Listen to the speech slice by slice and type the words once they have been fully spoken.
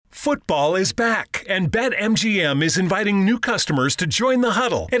Football is back, and BetMGM is inviting new customers to join the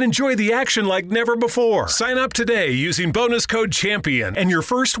huddle and enjoy the action like never before. Sign up today using bonus code CHAMPION, and your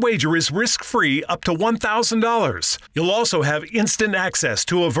first wager is risk-free up to $1,000. You'll also have instant access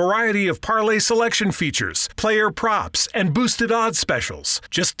to a variety of parlay selection features, player props, and boosted odds specials.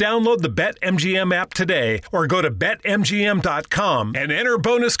 Just download the BetMGM app today or go to BetMGM.com and enter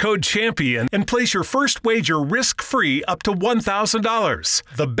bonus code CHAMPION and place your first wager risk-free up to $1,000.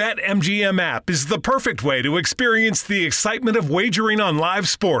 The BetMGM app is the perfect way to experience the excitement of wagering on live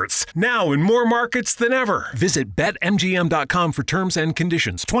sports, now in more markets than ever. Visit BetMGM.com for terms and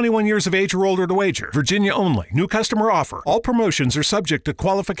conditions. 21 years of age or older to wager. Virginia only. New customer offer. All promotions are subject to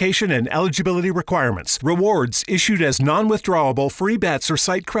qualification and eligibility requirements. Rewards issued as non-withdrawable free bets or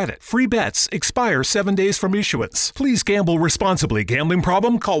site credit. Free bets expire 7 days from issuance. Please gamble responsibly. Gambling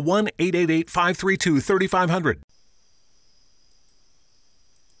problem? Call 1-888-532-3500.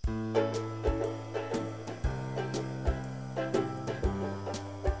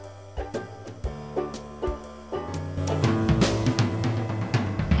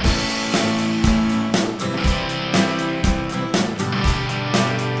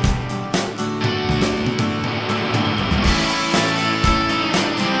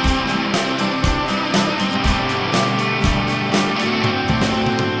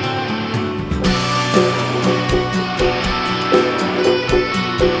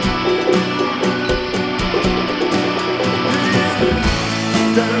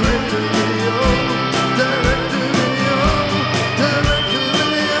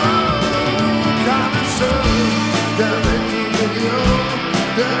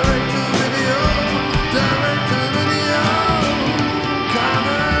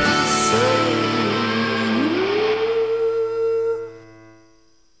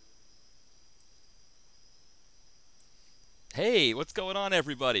 Hey, what's going on,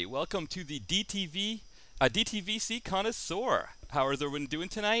 everybody? Welcome to the DTVC Connoisseur. How is everyone doing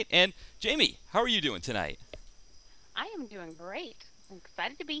tonight? And Jamie, how are you doing tonight? I am doing great. I'm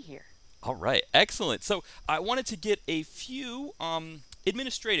excited to be here. All right, excellent. So I wanted to get a few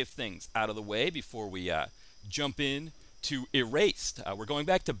administrative things out of the way before we jump in to Erased. We're going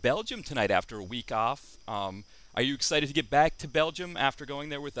back to Belgium tonight after a week off. Are you excited to get back to Belgium after going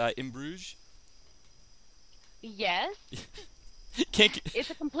there with In Bruges? Yes. It's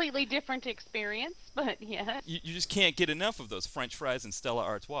a completely different experience, but yes. You just can't get enough of those French fries and Stella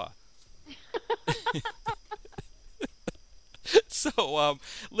Artois. So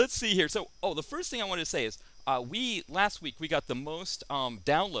let's see here. So, the first thing I wanted to say is last week we got the most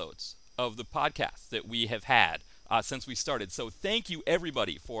downloads of the podcast that we have had since we started. So thank you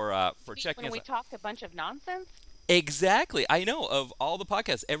everybody for checking us out. When we talked a bunch of nonsense? Exactly. I know, of all the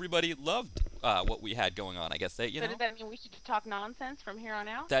podcasts, everybody loved what we had going on. I guess So does that mean we should just talk nonsense from here on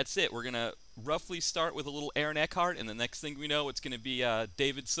out? That's it. We're going to roughly start with a little Aaron Eckhart, and the next thing we know, it's going to be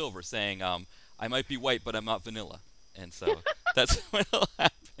David Silver saying, I might be white, but I'm not vanilla. And so that's what'll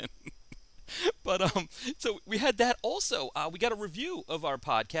happen. But so we had that. Also, we got a review of our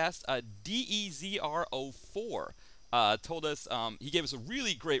podcast. DEZR04 told us, he gave us a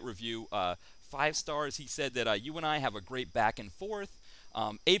really great review. 5 stars. He said that you and I have a great back and forth.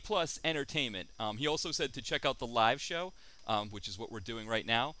 A+ entertainment. He also said to check out the live show, which is what we're doing right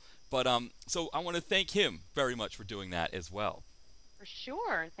now. But so I want to thank him very much for doing that as well. For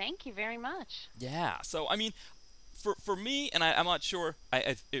sure. Thank you very much. Yeah. So I mean, for me, and I'm not sure.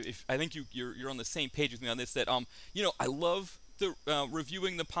 I think you're on the same page with me on this. That I love the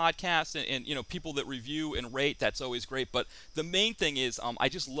reviewing the podcast and people that review and rate. That's always great. But the main thing is I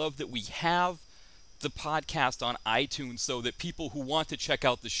just love that we have the podcast on iTunes so that people who want to check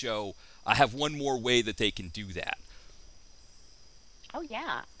out the show have one more way that they can do that. Oh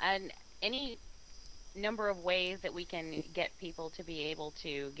yeah, and any number of ways that we can get people to be able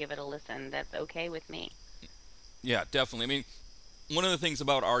to give it a listen, that's okay with me. Yeah, definitely. I mean, one of the things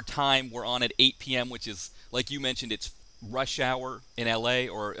about our time, we're on at 8 p.m., which is, like you mentioned, it's rush hour in LA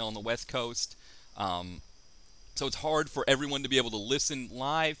or on the West Coast. So it's hard for everyone to be able to listen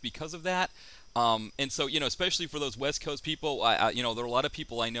live because of that. And so, especially for those West Coast people, there are a lot of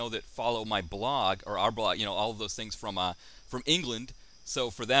people I know that follow my blog or our blog, all of those things from England. So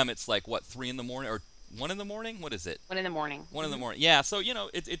for them, it's like, 3 in the morning or 1 in the morning? What is it? 1 in the morning. 1 in the morning. Yeah. So,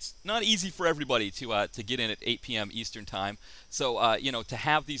 it's not easy for everybody to get in at 8 p.m. Eastern time. So, to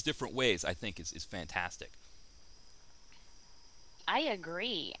have these different ways, I think is fantastic. I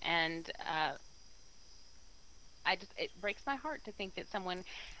agree. And it breaks my heart to think that someone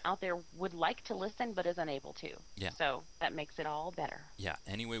out there would like to listen but is unable to. Yeah. So that makes it all better. Yeah,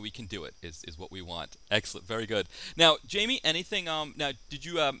 any way we can do it is what we want. Excellent, very good. Now, Jamie, anything? Now, did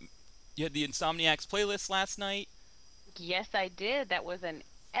you had the Insomniacs playlist last night? Yes, I did. That was an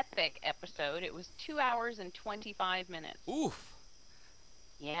epic episode. It was 2 hours and 25 minutes. Ooh.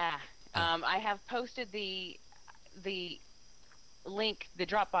 Yeah. Uh, I have posted the link, the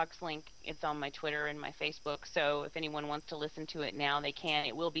Dropbox link. It's on my Twitter and my Facebook. So if anyone wants to listen to it now, they can.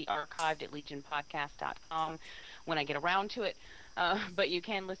 It will be archived at legionpodcast.com when I get around to it. But you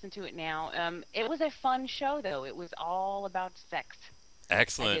can listen to it now. It was a fun show, though. It was all about sex. I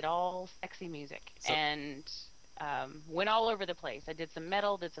Excellent. did all sexy music So, and went all over the place. I did some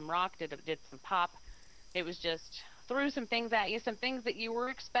metal, did some rock, did some pop. It was just threw some things at you, some things that you were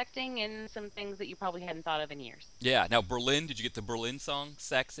expecting, and some things that you probably hadn't thought of in years. yeah. Now, Berlin, did you get the Berlin song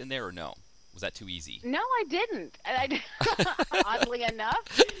 "Sex" in there or no? Was that too easy? No, I didn't. Oddly enough.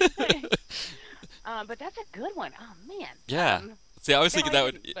 But that's a good one. Oh man. Yeah. See, I was No, thinking I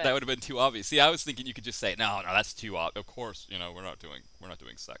that didn't. that would have been too obvious. See, I was thinking you could just say, no, that's too obvious. Of course, we're not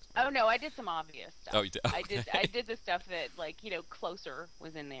doing sex. Oh no, I did some obvious stuff. Oh, you did. I Okay. did the stuff that Closer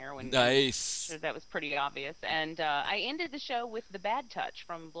was in there when Nice. sure that was pretty obvious. And I ended the show with the Bad Touch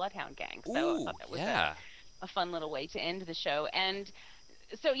from Bloodhound Gang. So I Ooh, thought that was yeah. a fun little way to end the show. And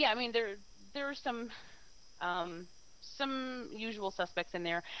so yeah, I mean there are some usual suspects in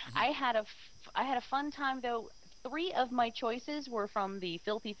there. Mhm. I had a fun time though. Three of my choices were from the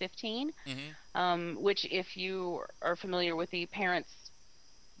Filthy 15, Mhm. which if you are familiar with the Parents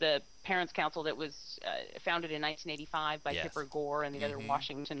Council that was founded in 1985 by Yes. Tipper Gore and the other Mhm.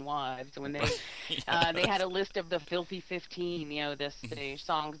 Washington wives, when Yeah. they had a list of the Filthy 15, the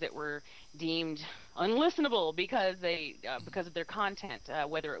songs that were deemed unlistenable because of their content,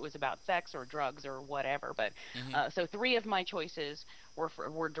 whether it was about sex or drugs or whatever. But Mhm. so three of my choices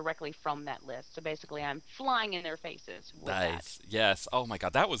were directly from that list. So basically, I'm flying in their faces with that. Nice. Yes. Oh my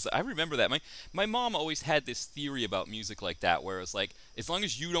God, I remember that. My mom always had this theory about music like that, where it's like, as long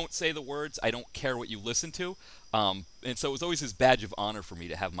as you don't say the words, I don't care what you listen to. And so it was always this badge of honor for me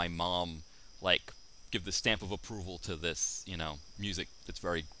to have my mom like give the stamp of approval to this, music that's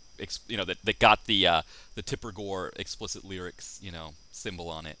very, that got the Tipper Gore explicit lyrics, symbol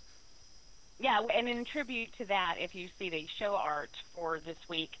on it. Yeah, and in tribute to that, if you see the show art for this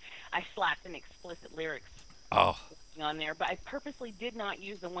week, I slapped an explicit lyrics Oh. on there, but I purposely did not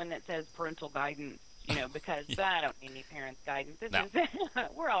use the one that says parental guidance, because Yeah. I don't need any parents' guidance. No.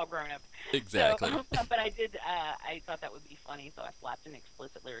 We're all grown up. Exactly. So, but I thought that would be funny, so I slapped an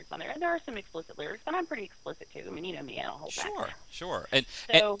explicit lyrics on there. And there are some explicit lyrics, but I'm pretty explicit too. I mean, you know me, I don't hold Sure. back. Sure. And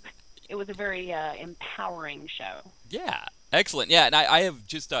So it was a very empowering show. yeah, excellent. Yeah, and I have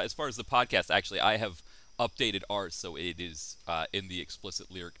just as far as the podcast, actually, I have updated ours so it is in the explicit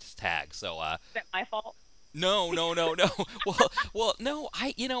lyrics tag. So Is that my fault? no, no, no, no. Well, no.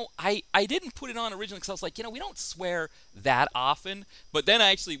 I didn't put it on originally because I was like, we don't swear that often. But then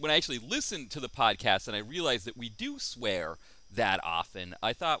when I actually listened to the podcast and I realized that we do swear that often,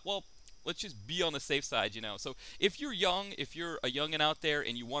 I thought, well, let's just be on the safe side. So if you're a youngin' out there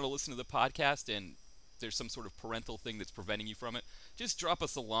and you want to listen to the podcast and there's some sort of parental thing that's preventing you from it, just drop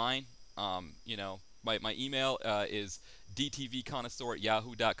us a line. My email is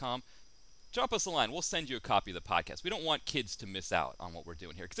dtvconnoisseur@yahoo.com. Drop us a line. We'll send you a copy of the podcast. We don't want kids to miss out on what we're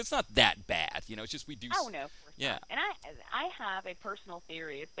doing here because it's not that bad. It's just we do. Oh no, of course Yeah. not. And I have a personal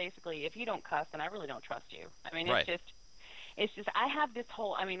theory. It's basically if you don't cuss, then I really don't trust you. I mean, Right. it's just I have this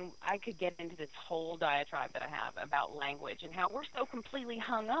whole. I mean, I could get into this whole diatribe that I have about language and how we're so completely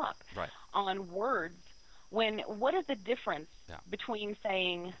hung up Right. on words. When what is the difference Yeah. between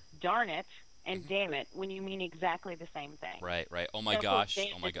saying "darn it" and Mhm. "damn it" when you mean exactly the same thing? Right. Right. Oh my Of course, gosh.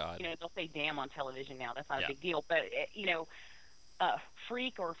 damn Oh my is- God. They'll say "damn" on television now. That's not Yeah. a big deal. But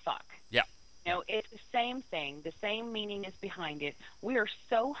freak or fuck. Yeah. It's the same thing. The same meaning is behind it. We are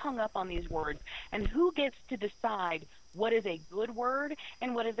so hung up on these words, and who gets to decide what is a good word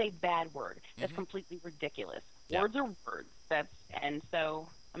and what is a bad word? That's Mhm. completely ridiculous. Yeah. Words are words. And so.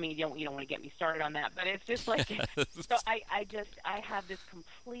 I mean, you don't want to get me started on that, but it's just like so. I have this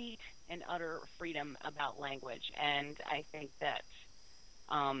complete and utter freedom about language, and I think that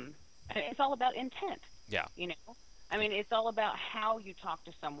it's all about intent. Yeah. I mean, it's all about how you talk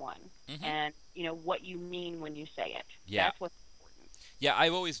to someone Mhm. and what you mean when you say it. Yeah. That's what's important. Yeah, I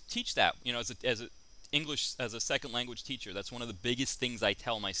always teach that. As a English as a second language teacher, that's one of the biggest things I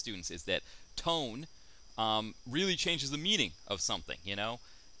tell my students is that tone really changes the meaning of something.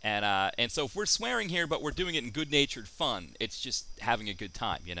 And so if we're swearing here, but we're doing it in good-natured fun, it's just having a good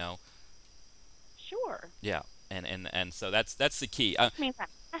time. Sure. Yeah. And so that's the key. It means I'm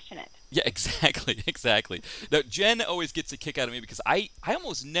passionate. Yeah, exactly, exactly. Now, Jen always gets a kick out of me because I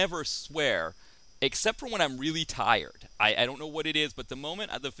almost never swear, except for when I'm really tired. I don't know what it is, but the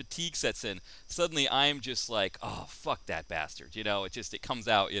moment the fatigue sets in, suddenly I'm just like, oh, fuck that bastard, it comes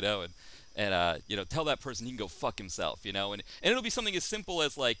out, and tell that person he can go fuck himself, and it'll be something as simple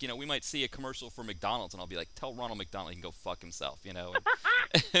as like, we might see a commercial for McDonald's, and I'll be like, tell Ronald McDonald he can go fuck himself, and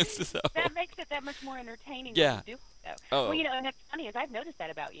so, that makes it that much more entertaining. Yeah. When you do so. Oh. Well, and that's funny is I've noticed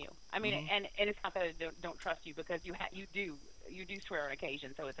that about you. I mean, and it's not that I don't trust you because you do swear on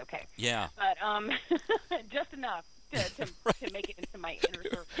occasion, so it's okay. Yeah. But just enough to make it into my inner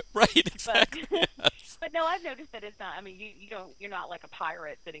circle. Right, exactly. But, yes. but no, I've noticed that it's not. I mean, you're not like a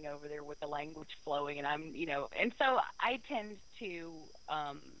pirate sitting over there with the language flowing, and I'm, and so I tend to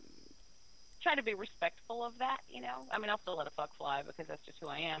try to be respectful of that. I mean, I'll still let a fuck fly because that's just who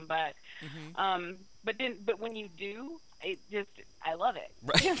I am. But but when you do, I love it.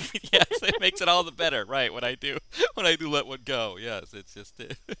 Right. Yes, it makes it all the better. Right, when I do let one go. Yes, it's just.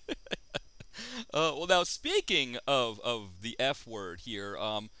 Well, now speaking of the F word here,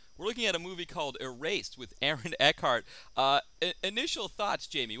 we're looking at a movie called Erased with Aaron Eckhart. Initial thoughts,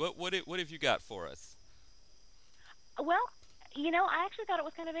 Jamie. What have you got for us? Well, I actually thought it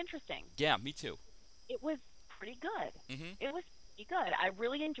was kind of interesting. Yeah, me too. It was pretty good. Mm-hmm. It was pretty good. I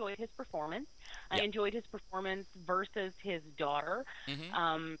really enjoyed his performance. Yep. I enjoyed his performance versus his daughter.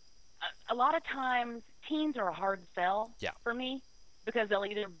 Mm-hmm. A lot of times, teens are a hard sell for me because they'll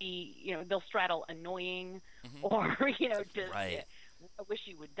either be, they'll straddle annoying or, just. Right. I wish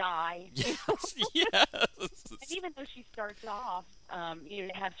you would die. Yes, yes. And even though she starts off,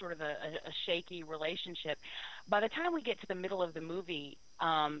 have sort of a shaky relationship, by the time we get to the middle of the movie,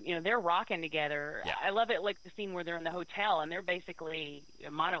 they're rocking together. Yeah. I love it, like the scene where they're in the hotel and they're basically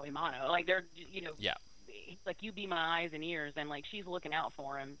mano a mano, like they're, Yeah. like you be my eyes and ears, and like she's looking out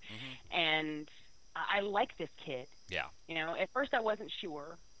for him, Mm-hmm. and I like this kid. Yeah. At first I wasn't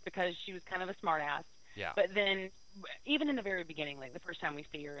sure because she was kind of a smartass. Yeah. But then, even in the very beginning, like the first time we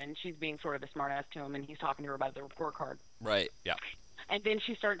see her, and she's being sort of a smartass to him, and he's talking to her about the report card. Right. Yeah. And then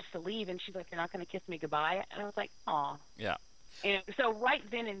she starts to leave, and she's like, "You're not going to kiss me goodbye?" And I was like, "Aw." Yeah. And so right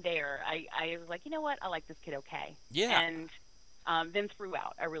then and there, I was like, you know what? I like this kid okay. Yeah. And then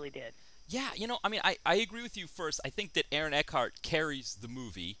throughout, I really did. Yeah. I mean, I agree with you first. I think that Aaron Eckhart carries the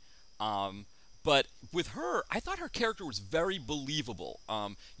movie. But with her, I thought her character was very believable.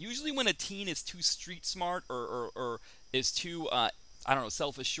 Usually when a teen is too street smart or is too,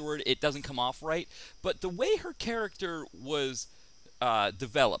 self-assured, it doesn't come off right. But the way her character was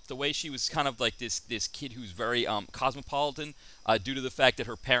developed, the way she was kind of like this kid who's very cosmopolitan due to the fact that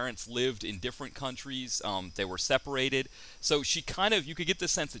her parents lived in different countries. They were separated. So she kind of, you could get the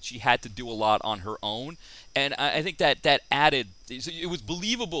sense that she had to do a lot on her own. And I think that added, it was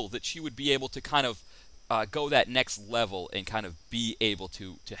believable that she would be able to kind of go that next level and kind of be able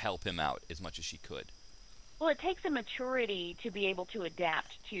to help him out as much as she could. Well, it takes a maturity to be able to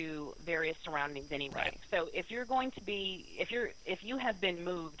adapt to various surroundings anyway. Right. So if you're going to be, if you have been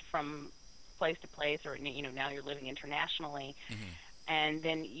moved from place to place, or now you're living internationally, and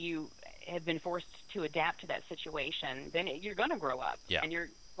then you have been forced to adapt to that situation, then you're going to grow up, and you're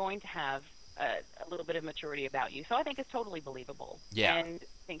going to have a little bit of maturity about you. So I think it's totally believable. Yeah. And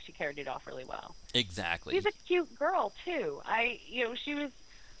I think she carried it off really well. Exactly. She's a cute girl too. She was.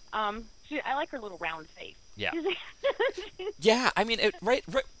 I like her little round face. Yeah. Yeah, I mean, right,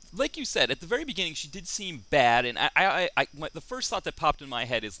 like you said, at the very beginning, she did seem bad, and the first thought that popped in my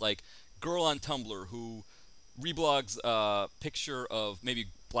head is like girl on Tumblr who reblogs a picture of, maybe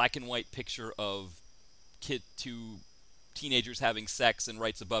black and white picture of two teenagers having sex and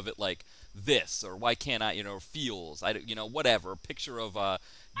writes above it like this, or why can't I, feels, whatever, a picture of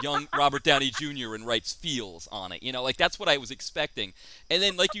young Robert Downey Jr. and writes feels on it, like that's what I was expecting. And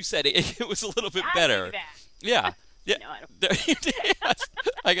then, like you said, it was a little bit better. I do that. Yeah. Yeah. No, I don't. Yes.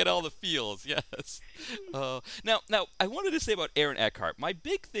 I got all the feels, yes. Now, I wanted to say about Aaron Eckhart. My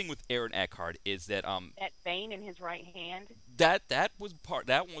big thing with Aaron Eckhart is that that vein in his right hand. That was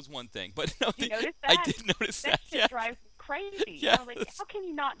one thing, but no, you noticed I that? did notice that. That drives me crazy. Yes. I was like, how can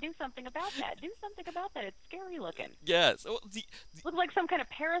you not do something about that? Do something about that. It's scary looking. Yes. Well, Looks like some kind of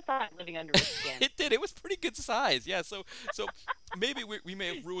parasite living under his skin. It did. It was pretty good size. Yeah. So maybe we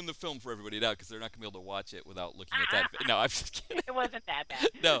may have ruined the film for everybody now because they're not gonna be able to watch it without looking at that. No, I'm just kidding. It wasn't that bad.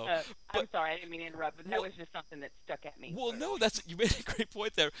 No. I'm sorry. I didn't mean to interrupt, but that was just something that stuck at me. Well, no, you made a great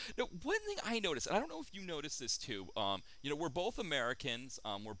point there. Now, one thing I noticed, and I don't know if you noticed this too. We're both Americans.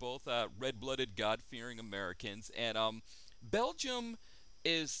 We're both red-blooded, God-fearing Americans, and Belgium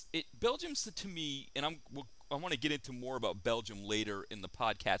to me, and want to get into more about Belgium later in the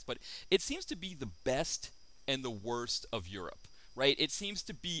podcast, but it seems to be the best and the worst of Europe. Right? It seems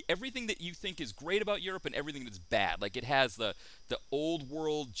to be everything that you think is great about Europe and everything that's bad. Like it has the old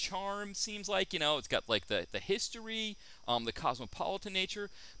world charm, seems like, it's got like the history, the cosmopolitan nature,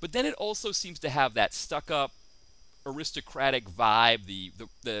 but then it also seems to have that stuck up aristocratic vibe,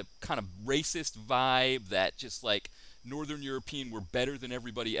 the kind of racist vibe, that just like Northern European, we're better than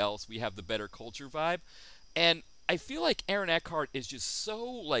everybody else, we have the better culture vibe. And I feel like Aaron Eckhart is just so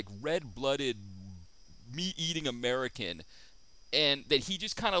like red-blooded, meat-eating American, and that he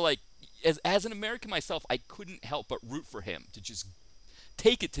just kind of like, as an American myself, I couldn't help but root for him to just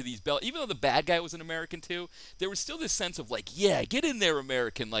take it to these even though the bad guy was an American too, there was still this sense of like, yeah, get in there,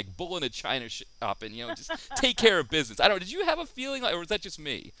 American, like bull in a china shop, and just take care of business. I don't know, did you have a feeling like, or was that just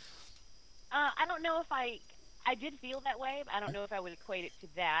me? I don't know if I did feel that way, but I don't know if I would equate it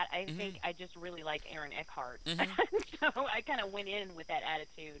to that. I think I just really like Aaron Eckhart. So I kind of went in with that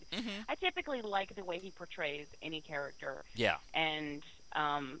attitude. I typically like the way he portrays any character. Yeah. And,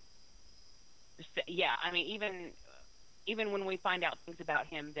 yeah, I mean, even when we find out things about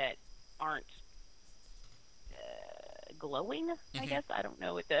him that aren't glowing, I guess, I don't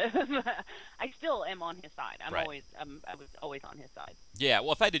know what I still am on his side. I was always on his side. Yeah,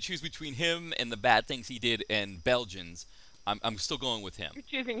 well, if I had to choose between him and the bad things he did and Belgians, I'm still going with him. You're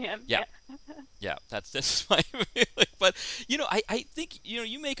choosing him. Yeah. Yeah, that's my feeling. But, I think,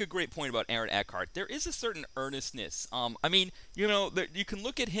 you make a great point about Aaron Eckhart. There is a certain earnestness. I mean, you can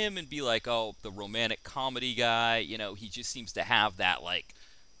look at him and be like, oh, the romantic comedy guy, he just seems to have that, like,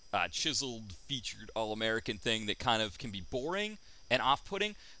 chiseled, featured, all-American thing that kind of can be boring and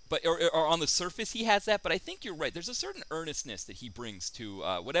off-putting. But or on the surface he has that, but I think you're right. There's a certain earnestness that he brings to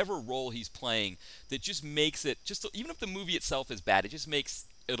whatever role he's playing that just makes it, even if the movie itself is bad, it just makes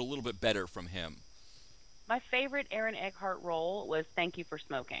it a little bit better from him. My favorite Aaron Eckhart role was Thank You for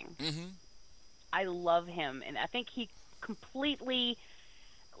Smoking. I love him, and I think he completely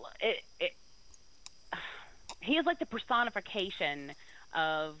he is like the personification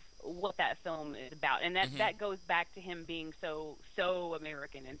of what that film is about, and that goes back to him being so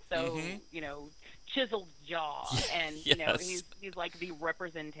American and so chiseled jaw, and he's like the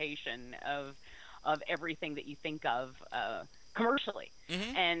representation of everything that you think of commercially,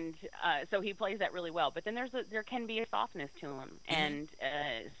 and so he plays that really well. But then there can be a softness to him and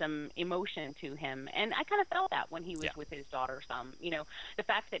some emotion to him, and I kind of felt that when he was with his daughter. The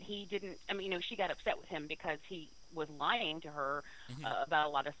fact that he didn't, she got upset with him because he was lying to her about a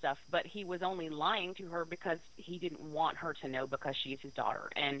lot of stuff, but he was only lying to her because he didn't want her to know, because she's his daughter,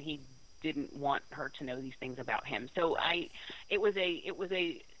 and he didn't want her to know these things about him. So it was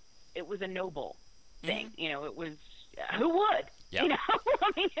a noble thing. It was, who would? Yeah.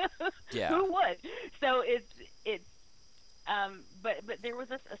 Who would? So it's but there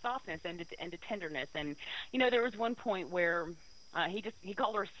was a softness and a tenderness, and there was one point where he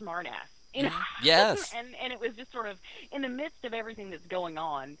called her a smart ass. Yes. and it was just sort of in the midst of everything that's going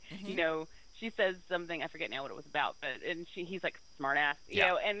on, she says something, I forget now what it was about, but he's like, smart ass,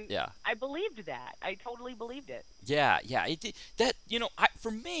 I believed that. I totally believed it. Yeah, it did. That,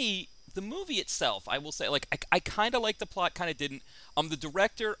 for me, the movie itself, I will say, like, I kind of liked the plot, kind of didn't. The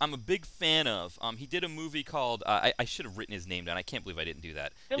director, I'm a big fan of. He did a movie called, I should have written his name down. I can't believe I didn't do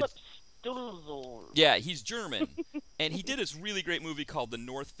that. Philip Stolzel. Yeah, he's German, and he did this really great movie called The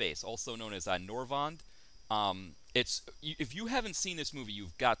North Face, also known as Norvand. If you haven't seen this movie,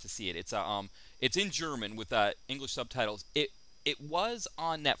 you've got to see it. It's in German with English subtitles. It was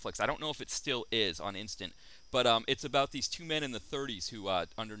on Netflix. I don't know if it still is on Instant, but it's about these two men in the 30s who,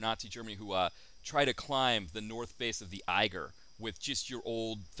 under Nazi Germany, who try to climb the north face of the Eiger with just your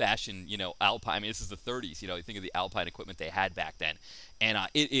old-fashioned, Alpine. I mean, this is the 30s. You think of the Alpine equipment they had back then, and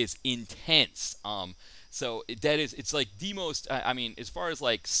it is intense. So it's like the most. As far as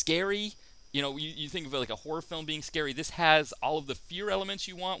like scary. You think of it like a horror film being scary. This has all of the fear elements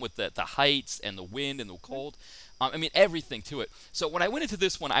you want, with the heights and the wind and the cold. Everything to it. So when I went into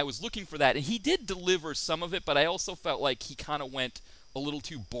this one, I was looking for that, and he did deliver some of it, but I also felt like he kind of went a little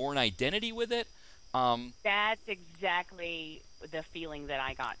too Bourne Identity with it. That's exactly the feeling that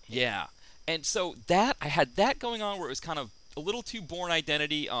I got too. Yeah. And so I had that going on, where it was kind of a little too Bourne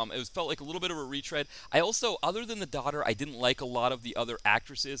Identity. It felt like a little bit of a retread. I also, other than the daughter, I didn't like a lot of the other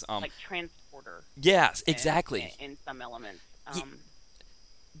actresses. Like Transporter. Yes, exactly. In some elements.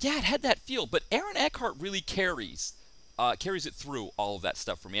 Yeah, it had that feel, but Aaron Eckhart really carries it through all of that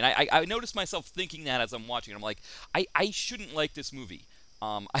stuff for me. And I noticed myself thinking that as I'm watching it. I'm like, I shouldn't like this movie.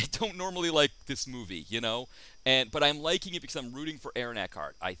 I don't normally like this movie, but I'm liking it because I'm rooting for Aaron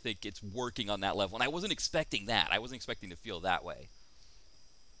Eckhart. I think it's working on that level, and I wasn't expecting that. I wasn't expecting to feel that way.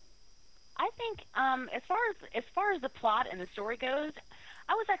 I think as far as the plot and the story goes,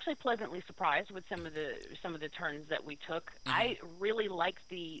 I was actually pleasantly surprised with some of the turns that we took. Mm-hmm. I really liked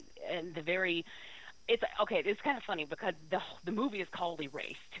the very. It's okay. It's kind of funny because the movie is called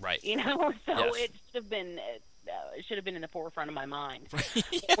Erased, right? So yes. it should have been in the forefront of my mind.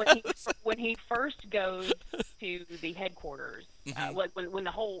 yes. When he first goes to the headquarters,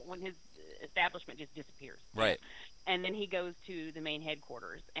 mm-hmm. when his establishment just disappears, right? And then he goes to the main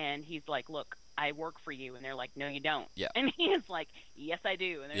headquarters, and he's like, "Look, I work for you," and they're like, "No, you don't." Yeah. And he's like, "Yes, I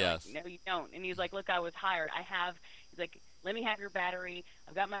do," and they're yes. like, "No, you don't." And he's like, "Look, I was hired. He's like, "Let me have your battery.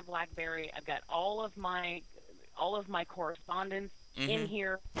 I've got my BlackBerry. I've got all of my correspondence mm-hmm. in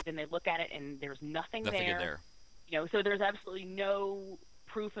here." Then they look at it, and there's nothing there. So there's absolutely no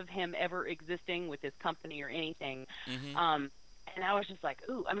proof of him ever existing with this company or anything. Mm-hmm. And I was just like,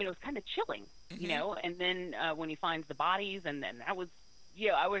 ooh, I mean, it was kind of chilling, mm-hmm. And then when he finds the bodies, and then I was,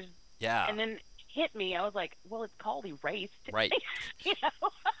 yeah. And then it hit me. I was like, well, it's called Erased. Right.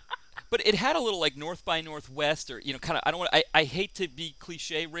 But it had a little like North by Northwest, or kind of. I don't want. I hate to be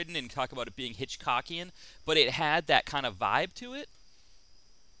cliche ridden and talk about it being Hitchcockian, but it had that kind of vibe to it.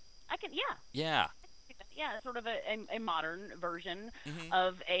 Yeah, sort of a modern version mm-hmm.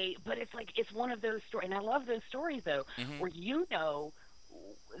 of but it's one of those stories, and I love those stories though, mm-hmm. where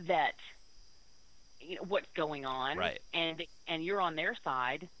that what's going on, right? And you're on their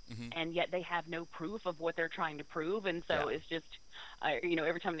side, mm-hmm. and yet they have no proof of what they're trying to prove, and so it's just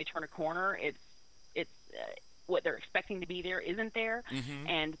every time they turn a corner, it's what they're expecting to be there isn't there, mm-hmm.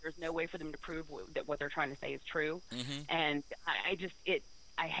 and there's no way for them to prove that what they're trying to say is true, mm-hmm. and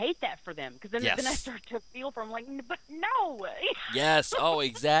I hate that for them, because then I start to feel for him, like, but no. Yes. Oh,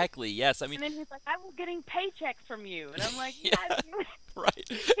 exactly. Yes. I mean. And then he's like, "I was getting paychecks from you," and I'm like, yeah. Right.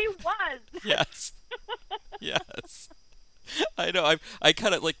 He was. Yes. Yes. I know. I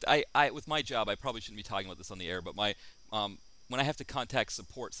kind of like I with my job. I probably shouldn't be talking about this on the air, but my when I have to contact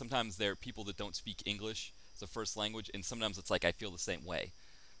support, sometimes there are people that don't speak English as a first language, and sometimes it's like I feel the same way.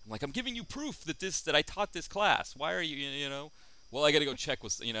 I'm like, I'm giving you proof that I taught this class. Why are you Well, I got to go check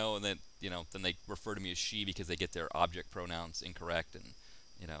with and then then they refer to me as she because they get their object pronouns incorrect, and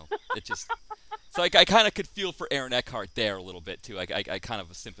it just. So I kind of could feel for Aaron Eckhart there a little bit too. I kind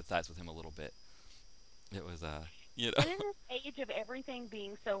of sympathize with him a little bit. It was And in this age of everything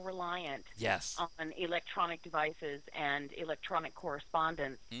being so reliant yes. on electronic devices and electronic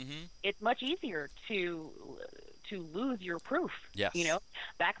correspondence, mm-hmm. it's much easier to lose your proof. Yes.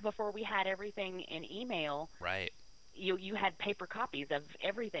 Back before we had everything in email. Right. You had paper copies of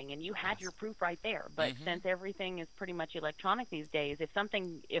everything, and you had yes. your proof right there. But mm-hmm. since everything is pretty much electronic these days, if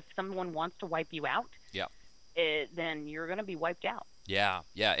someone wants to wipe you out, then you're going to be wiped out. Yeah,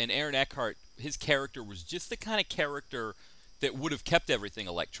 yeah. And Aaron Eckhart, his character was just the kind of character that would have kept everything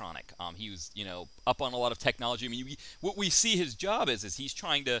electronic. He was, up on a lot of technology. I mean, what we see his job is he's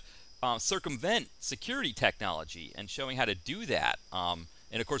trying to circumvent security technology and showing how to do that.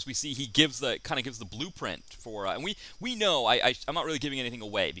 And of course, we see he gives the blueprint for, and we know. I'm not really giving anything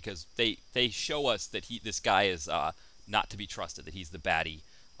away because they show us that this guy is not to be trusted. That he's the baddie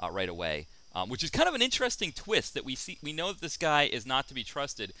right away, which is kind of an interesting twist. That we see. We know that this guy is not to be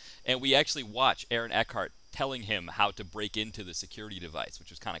trusted, and we actually watch Aaron Eckhart telling him how to break into the security device, which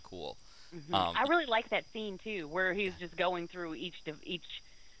was kind of cool. Mm-hmm. I really like that scene too, where he's just going through each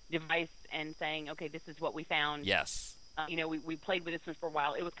device and saying, "Okay, this is what we found." Yes. We played with this one for a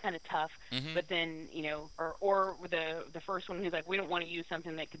while. It was kind of tough, mm-hmm. but then or the first one, he's like, we don't want to use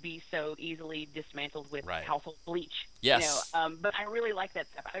something that could be so easily dismantled with right. household bleach. Yes. But I really like that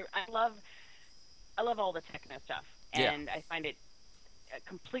stuff. I love all the techno stuff, and I find it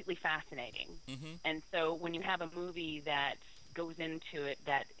completely fascinating. Mm-hmm. And so when you have a movie that goes into it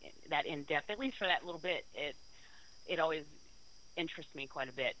that in depth, at least for that little bit, it always interests me quite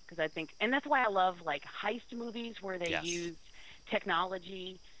a bit, because I think, and that's why I love like heist movies where they yes. use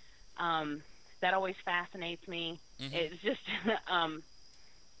technology. That always fascinates me. Mm-hmm. It's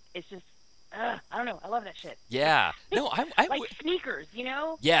just I don't know. I love that shit. Yeah. No, I like sneakers.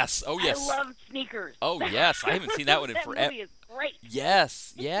 Yes. Oh yes. I love sneakers. Oh yes. I haven't seen that one in forever. That movie is great.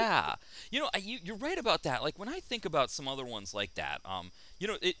 Yes. Yeah. You're right about that. Like when I think about some other ones like that,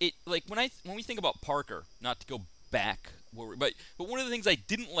 it like when we think about Parker, not to go back. But one of the things I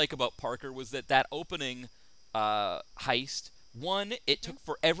didn't like about Parker was that opening heist. One, it took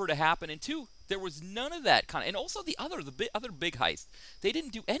forever to happen, and two, there was none of that kind of. And also the other big heist, they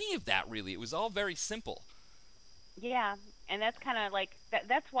didn't do any of that really. It was all very simple. Yeah, and that's kind of like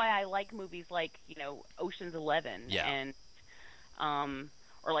that's why I like movies like Ocean's 11 Yeah. and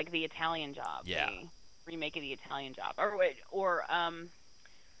or like The Italian Job, Yeah. the remake of The Italian Job, or wait, or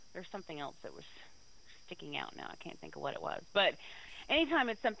there's something else that was sticking out now. I can't think of what it was, but anytime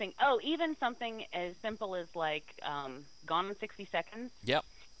it's something, even something as simple as like Gone in 60 Seconds, Yep.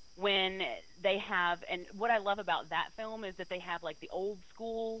 when they have, and what I love about that film is that they have like the old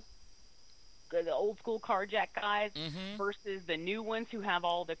school carjack guys Mm-hmm. versus the new ones who have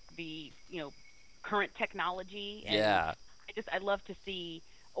all the current technology. And Yeah. I love to see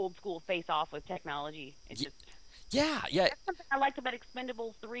old school face off with technology. It's Ye- just Yeah. Yeah. that's something I liked about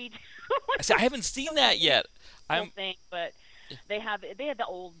Expendables 3 too. See, I haven't seen that yet. Whole I'm. thing, but they had the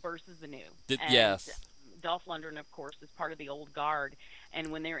old versus the new. And Yes. Dolph Lundgren, of course, is part of the old guard.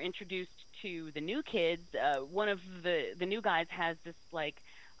 And when they're introduced to the new kids, one of the new guys has this like,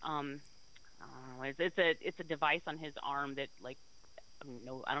 it's a device on his arm that like,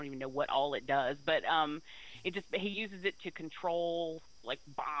 I don't even know what all it does, but he uses it to control like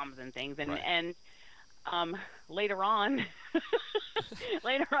bombs and things. And Right. later on,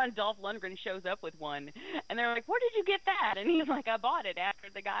 Dolph Lundgren shows up with one, and they're like, "Where did you get that?" And he's like, "I bought it after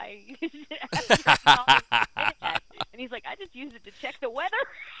the guy." And he's like, "I just used it to check the weather."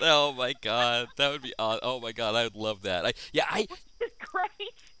 Oh my God, that would be odd. Oh my God, I would love that. It's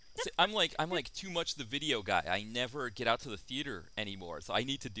great. See, I'm like too much the video guy. I never get out to the theater anymore, so I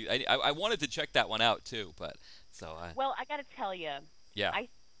need to do. I wanted to check that one out too, but Well, I got to tell you, yeah.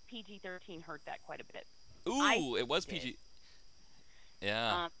 PG-13 hurt that quite a bit. Ooh, it was did. PG.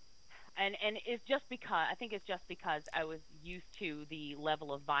 Yeah. And it's just because I think it's just because I was used to the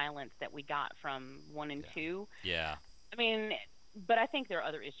level of violence that we got from 1 and 2. Yeah. I mean, but I think there are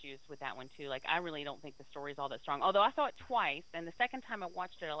other issues with that one too. Like I really don't think the story's all that strong. Although I saw it twice, and the second time I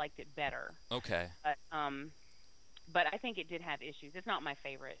watched it, I liked it better. Okay. But I think it did have issues. It's not my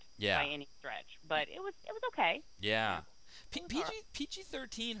favorite Yeah. by any stretch, but it was okay. Yeah. It was all right.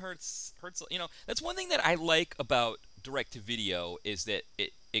 PG-13 hurts. That's one thing that I like about direct-to-video is that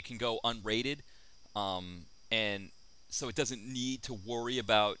it can go unrated, and so it doesn't need to worry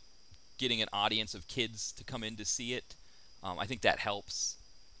about getting an audience of kids to come in to see it. I think that helps.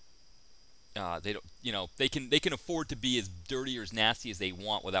 They don't, they can afford to be as dirty or as nasty as they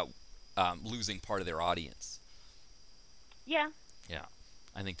want without losing part of their audience. Yeah. Yeah,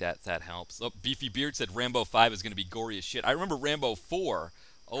 I think that helps. Oh, Beefy Beard said Rambo 5 is going to be gory as shit. I remember Rambo 4.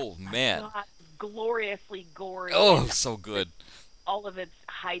 Oh man. God, gloriously gory. Oh, and so good. all of its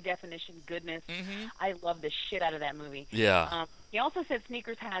high definition goodness. Mm-hmm. I love the shit out of that movie. Yeah. He also said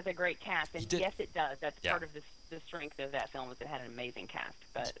Sneakers has a great cast, and He did. yes, it does. That's Yeah. part of the strength of that film is it had an amazing cast.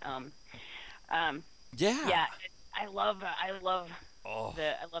 But Yeah. yeah, I love Oh.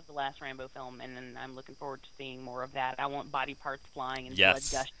 I love the last Rambo film, and then I'm looking forward to seeing more of that. I want body parts flying and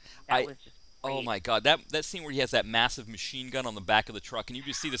Yes. blood gushing. That was just great. Oh my God, that scene where he has that massive machine gun on the back of the truck, and you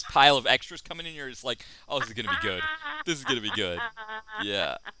just see this pile of extras coming in here. It's like, oh, this is gonna be good. This is gonna be good.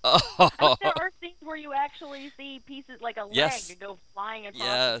 Yeah. Oh. There are scenes where you actually see pieces like a Yes. leg go flying across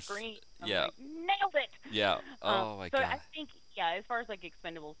Yes. the screen. I'm Yeah. like, nailed it. Yeah. Oh my so God. I think, as far as like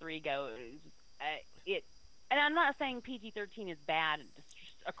Expendables 3 goes, and I'm not saying PG-13 is bad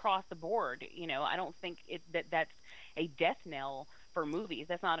just across the board. I don't think that's a death knell for movies.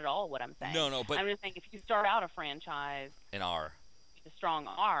 That's not at all what I'm saying. No, but I'm just saying if you start out a franchise an R. with a strong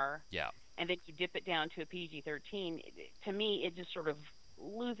R, Yeah. and then you dip it down to a PG-13, to me it just sort of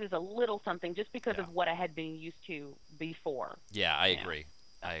loses a little something just because Yeah. of what I had been used to before. Yeah, I Yeah. agree.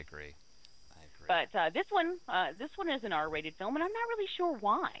 I agree. But this one is an R-rated film, and I'm not really sure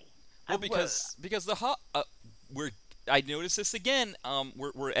why. Well, because I noticed this again.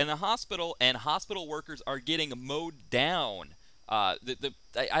 We're in a hospital, and hospital workers are getting mowed down. I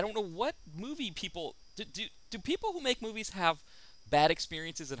don't know what movie people do people who make movies have bad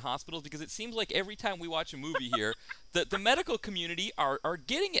experiences in hospitals, because it seems like every time we watch a movie here, the medical community are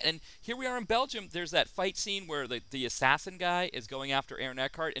getting it. And here we are in Belgium. There's that fight scene where the assassin guy is going after Aaron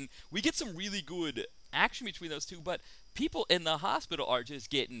Eckhart, and we get some really good action between those two. But people in the hospital are just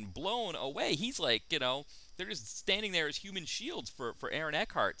getting blown away. He's like, they're just standing there as human shields for Aaron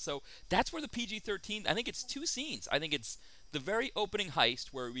Eckhart. So that's where the PG-13. I think it's 2 scenes. I think it's the very opening heist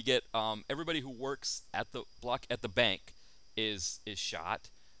where we get everybody who works at the bank is shot,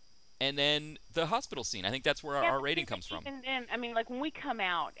 and then the hospital scene. I think that's where our rating comes from. And then, I mean, like when we come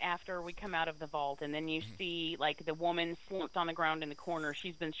out of the vault, and then you see like the woman slumped on the ground in the corner.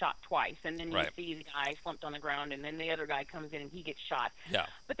 She's been shot twice, and then you Right. see the guy slumped on the ground, and then the other guy comes in and he gets shot. Yeah.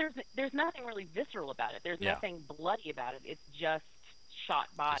 But there's nothing really visceral about it. There's Yeah. nothing bloody about it. It's just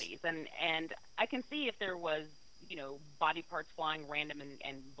shot bodies, and I can see if there was body parts flying random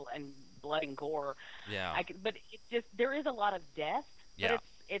and blood and gore. Yeah. But it's just there is a lot of death, but Yeah.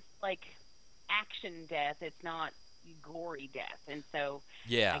 it's like action death. It's not gory death, and so I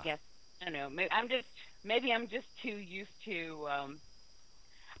Yeah. guess I don't know. Maybe I'm just too used to.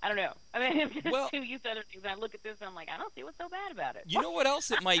 I don't know. I mean, I'm just Well, too used to other things. I look at this and I'm like, I don't see what's so bad about it. you know what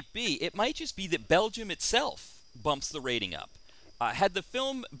else it might be? It might just be that Belgium itself bumps the rating up. Had the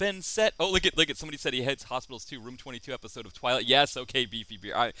film been set, oh look at somebody said he hates hospitals too. Room 22 episode of Twilight. Yes, okay, beefy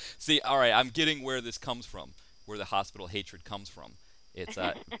beer. See. All right, I'm getting where this comes from, where the hospital hatred comes from. It's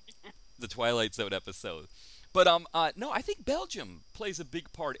the Twilight Zone episode. But no, I think Belgium plays a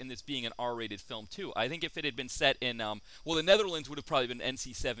big part in this being an R-rated film too. I think if it had been set in, well, the Netherlands would have probably been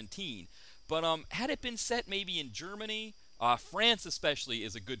NC-17. But had it been set maybe in Germany, France especially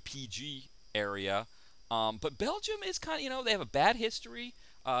is a good PG area. But Belgium is kind of, they have a bad history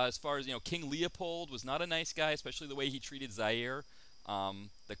as far as, King Leopold was not a nice guy, especially the way he treated Zaire,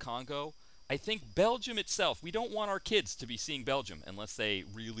 the Congo. I think Belgium itself, we don't want our kids to be seeing Belgium unless they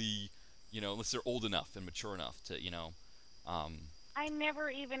really, unless they're old enough and mature enough to, I never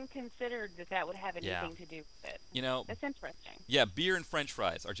even considered that would have Yeah. anything to do with it. you know, That's interesting. yeah, beer and French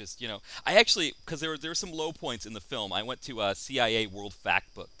fries are just, I actually, because there were some low points in the film, I went to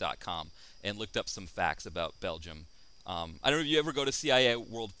CIAWorldFactbook.com and looked up some facts about Belgium. I don't know if you ever go to CIA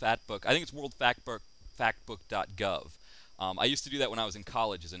World Factbook. I think it's worldfactbook.gov. I used to do that when I was in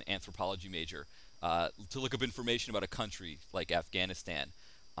college as an anthropology major to look up information about a country like Afghanistan.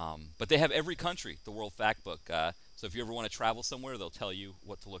 But they have every country, the World Factbook. So if you ever want to travel somewhere, they'll tell you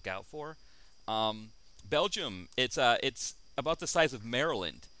what to look out for. Belgium, it's about the size of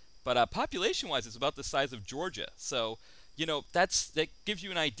Maryland, but population-wise, it's about the size of Georgia. So, that gives you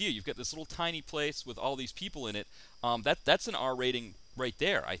an idea. You've got this little tiny place with all these people in it. That's an R rating right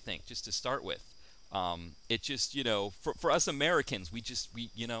there, I think, just to start with. It just, for us Americans,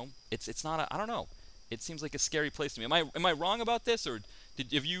 it's not I don't know. It seems like a scary place to me. Am I wrong about this, or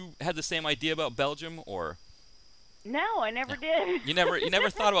have you had the same idea about Belgium, or? No, I never did. You never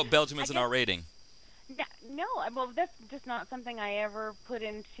thought about Belgium as an guess- R rating. No, well, that's just not something I ever put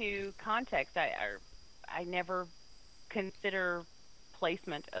into context. I never consider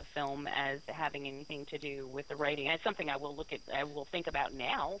placement of film as having anything to do with the rating. It's something I will think about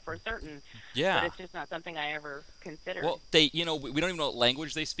now for certain. Yeah. But it's just not something I ever considered. Well, we don't even know what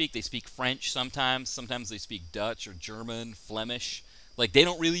language they speak. They speak French sometimes. Sometimes they speak Dutch or German, Flemish. Like, they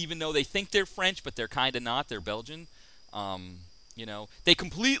don't really even know. They think they're French, but they're kind of not. They're Belgian. They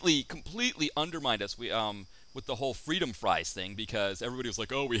completely undermined us. With the whole freedom fries thing, because everybody was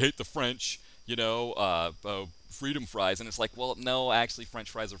like, "Oh, we hate the French," freedom fries, and it's like, well, no, actually, French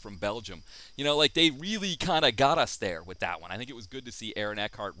fries are from Belgium. They really kind of got us there with that one. I think it was good to see Aaron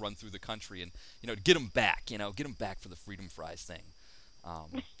Eckhart run through the country and get him back. Get him back for the freedom fries thing.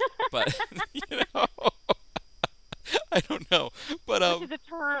 But I don't know. But which is a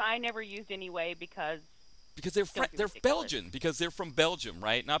term I never used anyway because they're don't be they're ridiculous. Belgian, because they're from Belgium,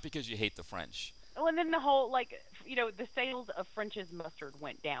 right? Not because you hate the French. Well, and then the whole the sales of French's mustard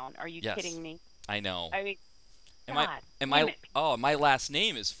went down. Are you Yes. kidding me? I know. I mean, Am God, Am damn I? it. Oh, my last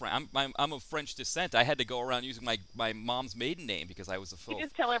name is French. I'm of French descent. I had to go around using my mom's maiden name because I was a You fool.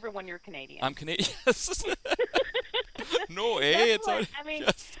 just tell everyone you're Canadian. I'm Canadian. Yes. No, That's it's what- on. I mean,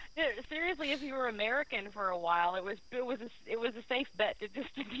 Yes. seriously, if you were American for a while, it was a safe bet to just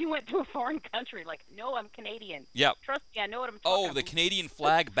if you went to a foreign country, like, no, I'm Canadian. Yep. Trust me, I know what I'm talking Oh, about. the Canadian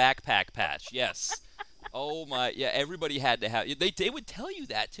flag backpack patch. Yes. Oh my, yeah. Everybody had to have. They would tell you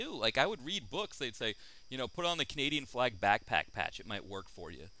that too. Like, I would read books. They'd say, put on the Canadian flag backpack patch. It might work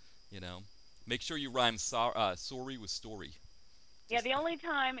for you. Make sure you rhyme sorry with story. Yeah, the only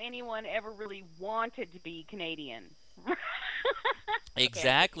time anyone ever really wanted to be Canadian. Okay,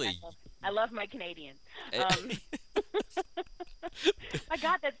 Exactly. I love my Canadians. Eh, My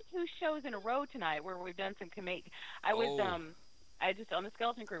God, that's 2 shows in a row tonight where we've done some I was Oh. I just on the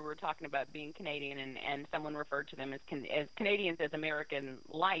Skeleton Crew we were talking about being Canadian and someone referred to them as Canadians as American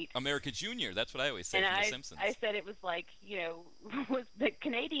light. America Junior. That's what I always say And from I The Simpsons. I said it was like, was the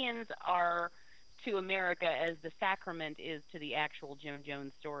Canadians are to America as the Sacrament is to the actual Jim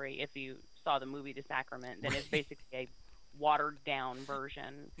Jones story. If you saw the movie The Sacrament, then it's basically a watered down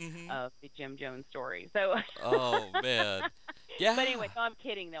version Mhm. of the Jim Jones story. So Oh man. Yeah. But anyway, no, I'm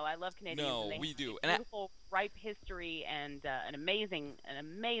kidding though. I love Canadians. No, and they we have do. a And I- beautiful, ripe history and an amazing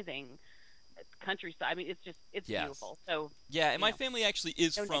countryside. I mean, it's Yes. beautiful. So Yeah, and my know. family actually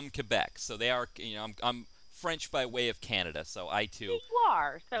is No, from Quebec, so they are. I'm French by way of Canada, so I too. you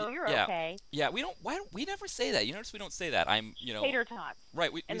are. So you're yeah. okay. Yeah, we don't. Why don't we never say that? You notice we don't say that. I'm. Tater tots,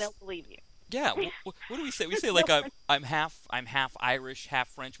 Right. We and they'll believe you. Yeah. What do we say? We say like I'm half Irish, half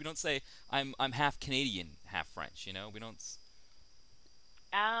French. We don't say I'm half Canadian, half French. We don't.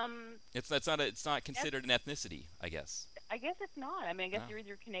 It's not considered an ethnicity, I guess. I guess it's not. I mean, I guess No. you're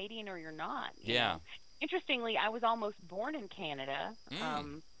either Canadian or you're not. Yeah. Interestingly, I was almost born in Canada.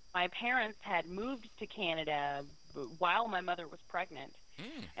 My parents had moved to Canada while my mother was pregnant,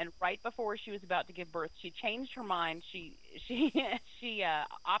 and right before she was about to give birth, she changed her mind. She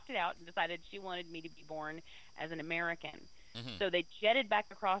opted out and decided she wanted me to be born as an American. So they jetted back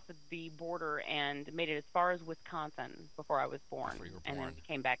across the border and made it as far as Wisconsin before I was born, Before you were and born. then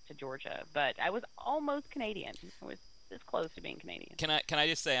came back to Georgia. But I was almost Canadian. I was this close to being Canadian. Can I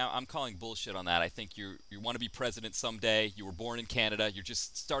just say I'm calling bullshit on that. I think you want to be president someday. You were born in Canada. You're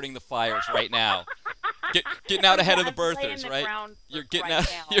just starting the fires right now. Getting out ahead of the I'm laying birthers, the right? groundwork You're getting right out.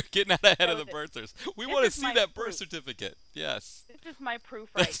 now. You're getting out ahead So of the that- birthers. We this want to is see my that birth proof. certificate. Yes, This is my proof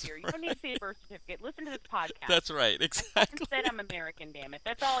right That's here. You don't need to see a birth certificate. Listen to this podcast. that's right. I Exactly. said I'm American, damn it.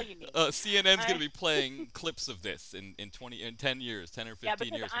 That's all you need. CNN's going to be playing clips of this in 10 years, 10 or 15 yeah,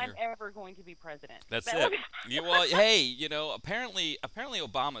 because years from I'm here. ever going to be president. That's That it. Well, hey, apparently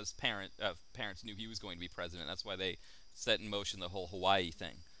Obama's parents knew he was going to be president. That's why they set in motion the whole Hawaii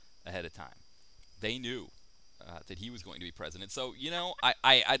thing ahead of time. They knew that he was going to be president. So,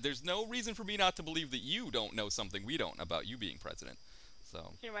 I there's no reason for me not to believe that you don't know something we don't about you being president.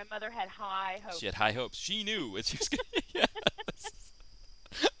 So Sure, my mother had high hopes. she had high hopes. She knew she was going to. Yes.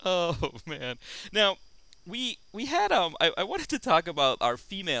 Oh man. Now, we had I wanted to talk about our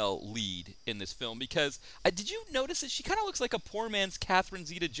female lead in this film because did you notice that she kind of looks like a poor man's Catherine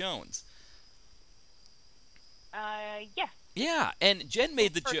Zeta-Jones? Yes. Yeah, and Jen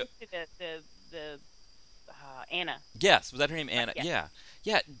made the joke. The Anna. Yes, was that her name, Anna? Yeah.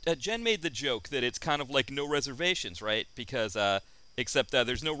 Yeah. Jen made the joke that it's kind of like No Reservations, right? Because except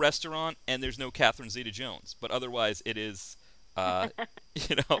there's no restaurant and there's no Catherine Zeta-Jones, but otherwise it is,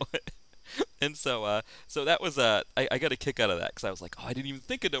 you know. And so that was I got a kick out of that because I was like, oh, I didn't even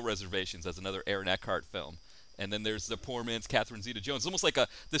think of No Reservations as another Aaron Eckhart film. And then there's the poor man's Catherine Zeta-Jones. It's almost like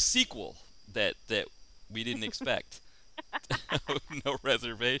the sequel that we didn't expect. No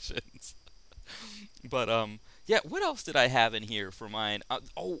Reservations. But yeah, what else did I have in here for mine? I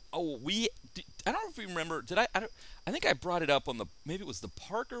don't know if you remember. I think I brought it up on maybe it was the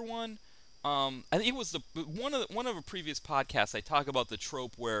Parker one. I think it was one of a previous podcasts. I talk about the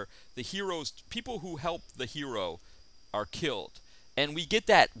trope where the people who help the hero, are killed, and we get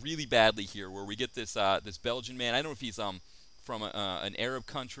that really badly here, where we get this Belgian man. I don't know if he's from an Arab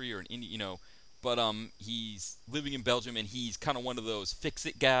country or an Indian, but he's living in Belgium, and he's kind of one of those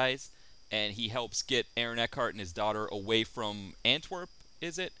fix-it guys. And he helps get Aaron Eckhart and his daughter away from Antwerp,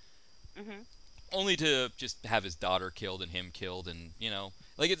 is it? Mm-hmm. Only to just have his daughter killed and him killed, and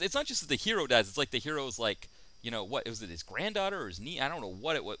like it's not just that the hero dies. It's like the hero's like, what was it? His granddaughter or his niece? I don't know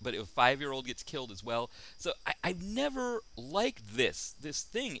what it was, but a 5-year-old gets killed as well. So I've never liked this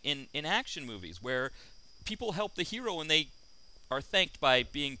thing in action movies where people help the hero and they are thanked by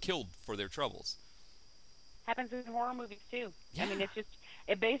being killed for their troubles. Happens in horror movies too. Yeah. I mean,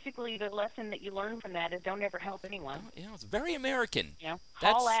 it basically the lesson that you learn from that is don't ever help anyone. It's very American.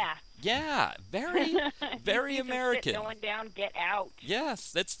 Haul ass. Yeah, very, very American. Going down, get out.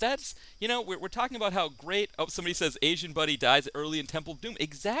 Yes, that's we're talking about how great. Oh, somebody says Asian buddy dies early in Temple of Doom.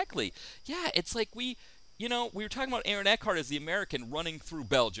 Exactly. Yeah, it's like we were talking about Aaron Eckhart as the American running through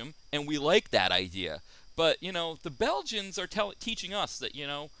Belgium, and we like that idea. But the Belgians are teaching us that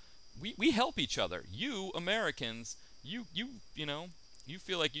we help each other. You Americans, you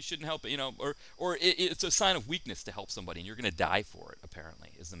feel like you shouldn't help it, or it's a sign of weakness to help somebody, and you're going to die for it. Apparently,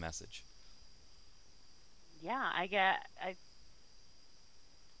 is the message. Yeah,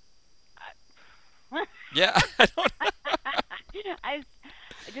 Yeah, I don't know. I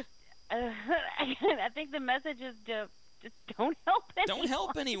just I think the message is to just don't help anyone. Don't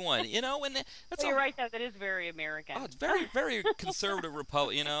help anyone, and that's You're right though. That is very American. Oh, it's very, very conservative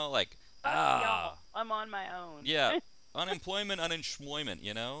Republic, like y'all, I'm on my own. Yeah, unemployment,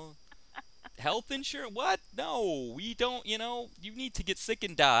 health insurance. What? No, we don't. You need to get sick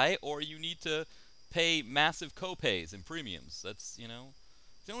and die, or you need to pay massive copays and premiums. That's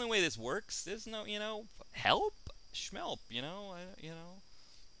it's the only way this works. There's no help, schmelp.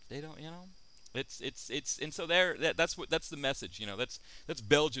 They don't. It's and so that's the message. That's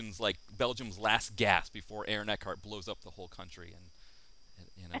Belgium's last gasp before Aaron Eckhart blows up the whole country,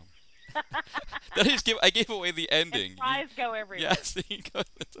 and I gave away the ending. And flies go everywhere. Yes,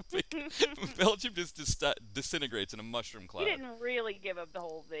 it's a big, Belgium just disintegrates in a mushroom cloud. He didn't really give up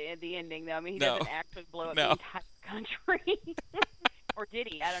the ending though. I mean, he No. doesn't actually blow up No. the entire country. Or did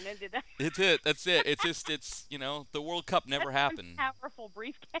he? I don't know. Did that? It's it. That's it. It's just the World Cup never That's one happened. powerful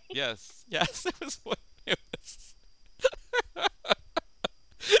briefcase. Yes, yes, it was what it was.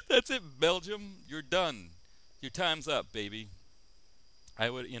 That's it, Belgium. You're done. Your time's up, baby. I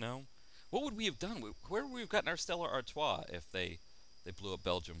would, what would we have done? Where would we have gotten our Stella Artois if they blew up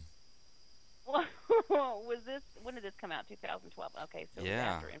Belgium? Was this? When did this come out? 2012. Okay, so it was Yeah.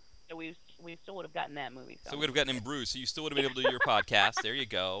 after. So we still would have gotten that movie. So we would have gotten in Bruce. So you still would have been able to do your podcast. There you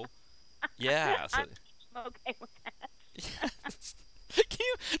go. Yeah. So, I'm okay with that. yes.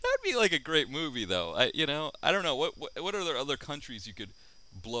 That would be like a great movie, though. I don't know what are there other countries you could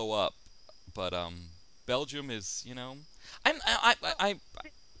blow up, but Belgium is,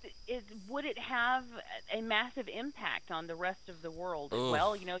 Would it have a massive impact on the rest of the world? Ugh.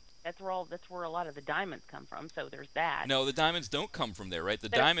 Well, that's where a lot of the diamonds come from. So there's that. No, the diamonds don't come from there, right? The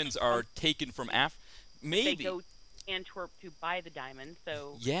They're- diamonds are taken from They maybe. go to Antwerp to buy the diamonds,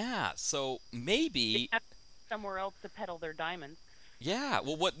 so Yeah, so they maybe. have somewhere else to peddle their diamonds. Yeah.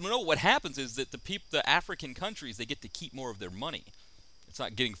 Well, what happens is that the African countries, they get to keep more of their money. It's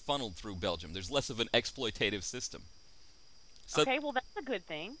not getting funneled through Belgium. There's less of an exploitative system. So Okay, well that's a good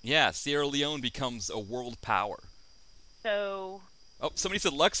thing. yeah, Sierra Leone becomes a world power. So Oh, somebody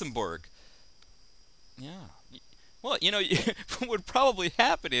said Luxembourg. Yeah. Well, what would probably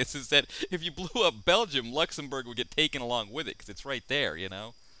happen is that if you blew up Belgium, Luxembourg would get taken along with it because it's right there,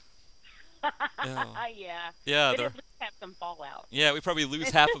 Yeah. yeah, Yeah, they'd they're. at least have some fallout. Yeah, we probably lose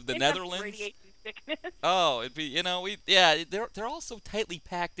half of the They'd have Netherlands. radiation sickness. Oh, it'd be, they're all so tightly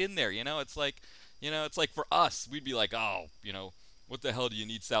packed in there, It's like, for us, we'd be like, oh, what the hell do you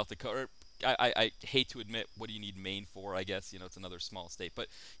need South Dakota? Or, I hate to admit, what do you need Maine for? I guess, it's another small state, but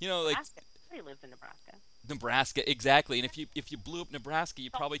like Nebraska. He lives in Nebraska. Nebraska, exactly. And if you blew up Nebraska,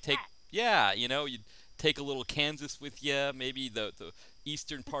 you'd probably take, yeah, you'd take a little Kansas with you, maybe the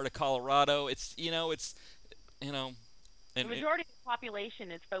eastern part of Colorado. It's, The and majority of the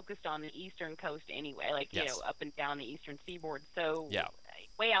population is focused on the eastern coast anyway, like Yes. up and down the eastern seaboard. So Yeah.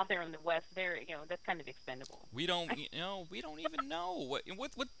 way out there in the west, that's kind of expendable. we don't even know what.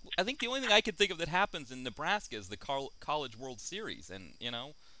 I think the only thing I could think of that happens in Nebraska is the College World Series, and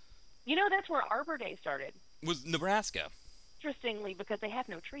That's where Arbor Day started. was Nebraska. Interestingly, because they have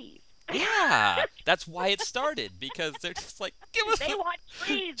no trees. Yeah, that's why it started, because they're just like, give us They some want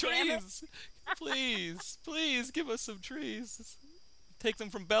trees. Damn it. trees, please give us some trees. Take them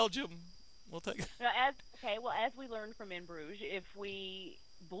from Belgium. We'll take. As we learned from In Bruges, if we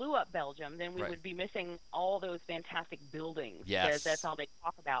blew up Belgium, then we Right. would be missing all those fantastic buildings. Yes. Because that's all they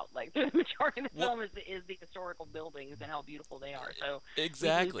talk about. Like the majority of the Well- film is the historical buildings and how beautiful they are. So we lose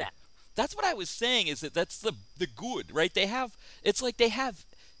Exactly. that. That's what I was saying. Is that's the good, right? It's like they have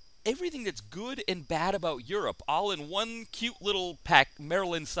everything that's good and bad about Europe all in one cute little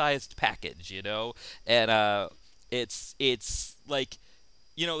Maryland-sized package, And it's like,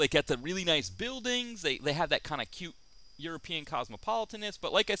 they got the really nice buildings. They have that kind of cute European cosmopolitanness,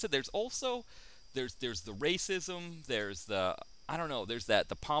 but like I said, there's also there's the racism. There's the I don't know. There's the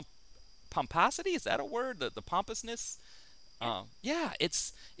pomposity. Is that a word? The pompousness. Yeah,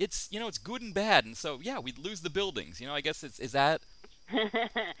 it's it's good and bad, and so yeah, we'd lose the buildings. I guess is that.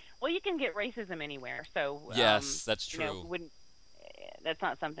 Well, you can get racism anywhere. So Yes, that's true. That's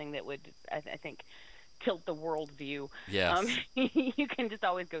not something that would I think tilt the world view. Yes. You can just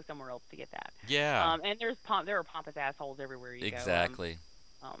always go somewhere else to get that. Yeah. And there are pompous assholes everywhere you Exactly.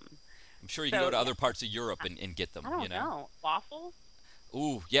 go. I'm sure you can so, go to other parts of Europe and get them. I don't know. Waffles?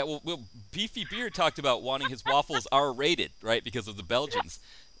 Ooh, yeah. Well, Beefy Beard talked about wanting his waffles R-rated, right, because of the Belgians,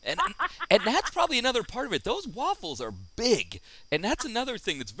 and that's probably another part of it. Those waffles are big, and that's another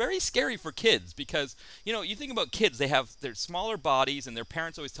thing that's very scary for kids because you think about kids, they have their smaller bodies, and their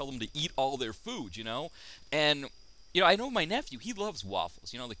parents always tell them to eat all their food, and I know my nephew, he loves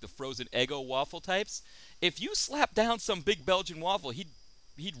waffles, like the frozen Eggo waffle types. If you slap down some big Belgian waffle, he'd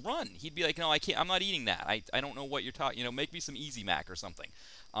run. He'd be like, no, I can't. I'm not eating that. I don't know what you're talking. Make me some Easy Mac or something.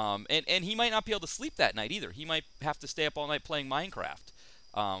 And he might not be able to sleep that night either. He might have to stay up all night playing Minecraft.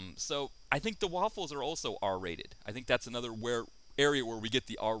 So I think the waffles are also R-rated. I think that's another area where we get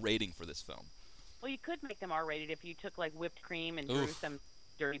the R rating for this film. Well, you could make them R-rated if you took like whipped cream and drew Oof. some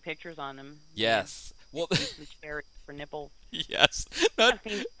dirty pictures on them. Yes. Well. Some cherries for nipples. Yes. I've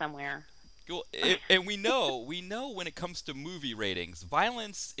seen it somewhere. Well, and we know when it comes to movie ratings,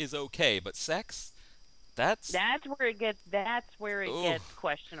 violence is okay, but sex, that's where it gets Oof.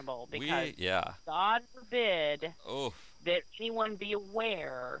 questionable because yeah. God forbid Oh. that anyone be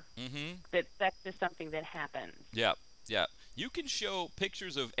aware Mm-hmm. that sex is something that happens. Yeah. Yeah. you can show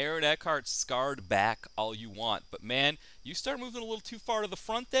pictures of Aaron Eckhart's scarred back all you want, but man, you start moving a little too far to the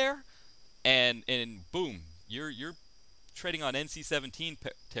front there, and boom, you're treading on NC-17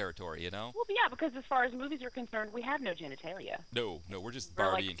 territory, you know? Well, yeah, because as far as movies are concerned, we have no genitalia. No, we're just We're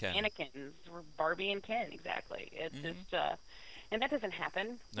Barbie like and Ken. mannequins. We're Barbie and Ken, exactly. It's just, and that doesn't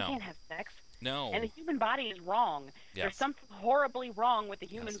happen. No. You can't have sex. No. And the human body is wrong. Yes. There's something horribly wrong with the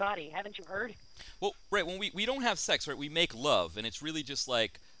human body. Haven't you heard? Well, right, when we don't have sex, right, we make love, and it's really just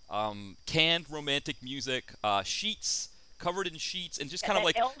like canned romantic music, sheets, covered in sheets, and just kind of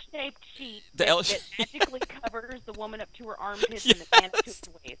like L-shaped sheet the that magically covers the woman up to her armpits and the man up to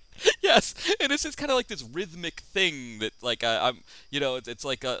her waist. Yes, and it's just kind of like this rhythmic thing that, like, I'm, you know, it's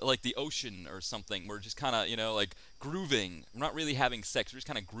like the ocean or something. We're just kind of, you know, like grooving. We're not really having sex. We're just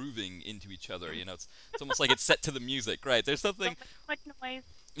kind of grooving into each other. You know, it's almost like it's set to the music, right? There's something. Don't make too much noise.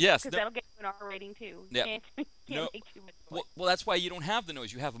 Yes. Because that'll get you an R rating too. Yeah. Can't No. make too much noise. Well, that's why you don't have the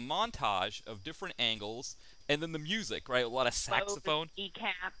noise. You have a montage of different angles, and then the music, right? A lot of saxophone.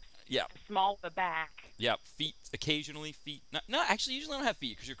 E-caps. Yeah. Small of the back. Yeah, feet occasionally. Feet. No, actually, usually don't have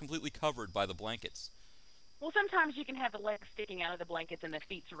feet because you're completely covered by the blankets. Well, sometimes you can have the legs sticking out of the blankets and the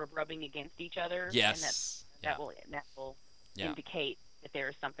feet sort of rubbing against each other. Yes. And that will Yeah. indicate that there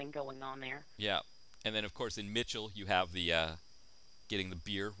is something going on there. Yeah, and then of course in Mitchell you have the getting the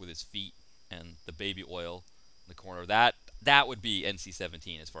beer with his feet and the baby oil in the corner. That would be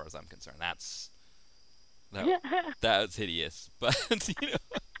NC-17 as far as I'm concerned. That's hideous, but you know.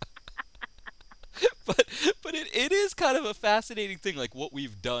 But it is kind of a fascinating thing, like what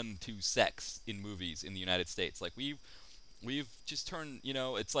we've done to sex in movies in the United States. Like we've just turned, you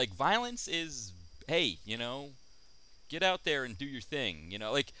know, it's like violence is, hey, you know, get out there and do your thing. You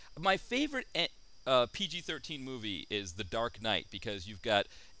know, like my favorite PG-13 movie is The Dark Knight, because you've got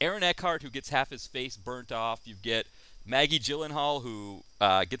Aaron Eckhart who gets half his face burnt off. You get Maggie Gyllenhaal who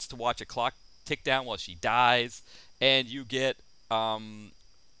gets to watch a clock tick down while she dies, and you get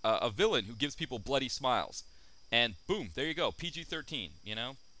a villain who gives people bloody smiles. And boom, there you go, PG-13. You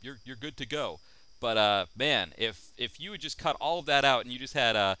know, you're good to go. But man, if you had just cut all of that out and you just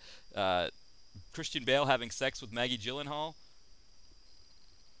had Christian Bale having sex with Maggie Gyllenhaal,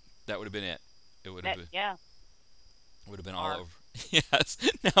 that would have been it. It would have been. Yeah. Would have been all over. Yes.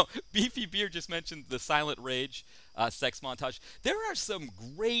 Now, Beefy Beer just mentioned the Silent Rage sex montage. There are some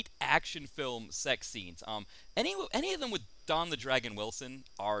great action film sex scenes. Any of them with Don the Dragon Wilson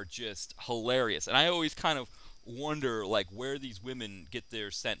are just hilarious, and I always kind of wonder like where these women get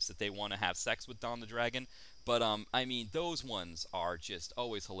their sense that they want to have sex with Don the Dragon. But I mean, those ones are just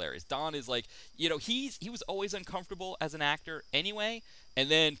always hilarious. Don is like, you know, he was always uncomfortable as an actor anyway, and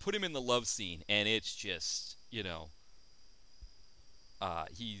then put him in the love scene, and it's just, you know,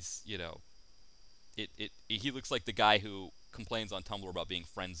 he's, you know, he looks like the guy who complains on Tumblr about being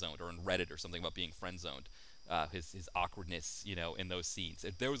friend zoned, or on Reddit or something about being friend zoned. His awkwardness, you know, in those scenes.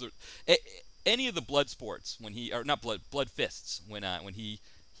 If there was any of the blood sports when he, or not blood fists when he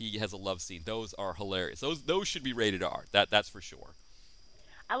has a love scene, those are hilarious. Those should be rated R. That's for sure.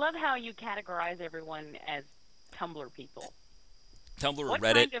 I love how you categorize everyone as Tumblr people. Tumblr or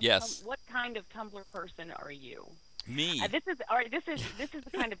Reddit, yes. What kind of Tumblr person are you? Me. This is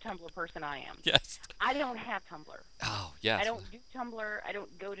the kind of Tumblr person I am. Yes. I don't have Tumblr. Oh, yes. I don't do Tumblr. I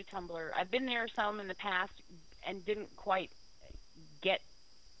don't go to Tumblr. I've been there some in the past and didn't quite get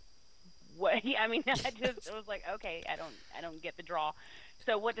what. I mean, I was like, okay, I don't get the draw.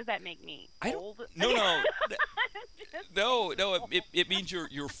 So what does that make me? Old? No. It means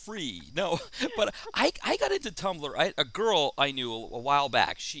you're free. No, but I got into Tumblr. A girl I knew a while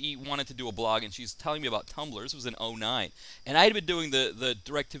back, she wanted to do a blog, and she's telling me about Tumblr. This was in 2009, and I had been doing the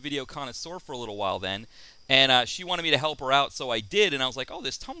direct-to-video connoisseur for a little while then, and she wanted me to help her out, so I did, and I was like, oh,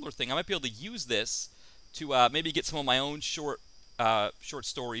 this Tumblr thing, I might be able to use this to maybe get some of my own short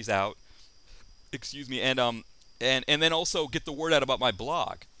stories out. Excuse me, and then also get the word out about my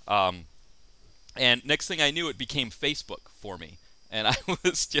blog. And next thing I knew, it became Facebook for me, and I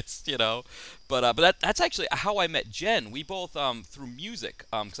was just, you know, but that's actually how I met Jen. We both through music,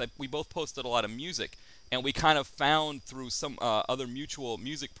 because we both posted a lot of music, and we kind of found through some other mutual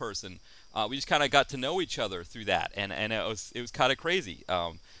music person, we just kind of got to know each other through that, and it was kind of crazy.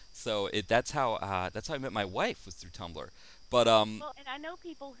 So that's how I met my wife, was through Tumblr. But well, and I know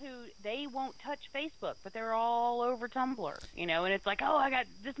people who they won't touch Facebook, but they're all over Tumblr, you know, and it's like, oh, I got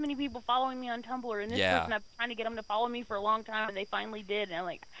this many people following me on Tumblr, and this person, I've been trying to get them to follow me for a long time, and they finally did, and I'm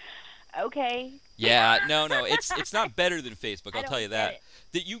like, okay. Yeah, no, it's not better than Facebook, I'll tell you that.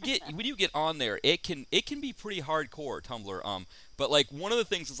 That you get when you get on there, it can be pretty hardcore, Tumblr. But like one of the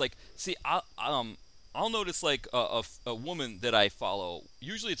things is like, see, I'll notice like a woman that I follow.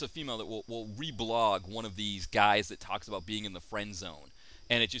 Usually it's a female that will reblog one of these guys that talks about being in the friend zone,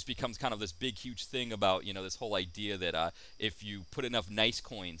 and it just becomes kind of this big huge thing about this whole idea that if you put enough nice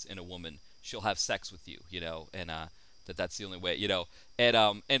coins in a woman, she'll have sex with you, and that's the only way,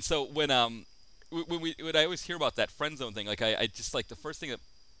 and so when I always hear about that friend zone thing, like I just like the first thing that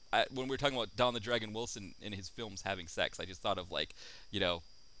when we were talking about Don the Dragon Wilson in his films having sex, I just thought of like,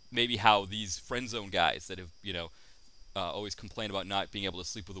 maybe how these friend zone guys that have, always complain about not being able to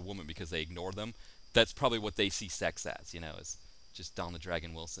sleep with a woman because they ignore them. That's probably what they see sex as, is just Don the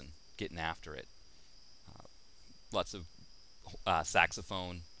Dragon Wilson getting after it. Lots of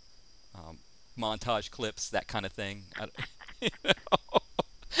saxophone, montage clips, that kind of thing. I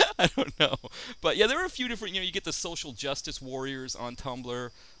don't know. But yeah, there are a few different, you get the social justice warriors on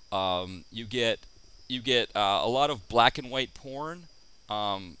Tumblr. You get a lot of black and white porn.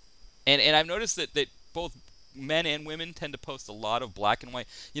 And I've noticed that both men and women tend to post a lot of black and white.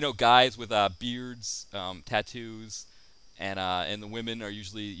 Guys with beards, tattoos, and the women are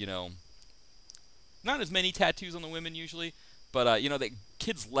usually, not as many tattoos on the women usually, but the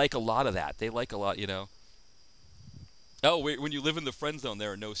kids like a lot of that. They like a lot, Oh, wait, when you live in the friend zone,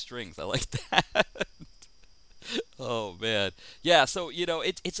 there are no strings. I like that. Oh man, yeah. So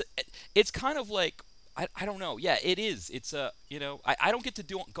it's kind of like. I don't know. Yeah, it is. It's I don't get to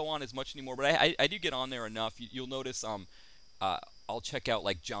go on as much anymore, but I do get on there enough. You'll notice I'll check out,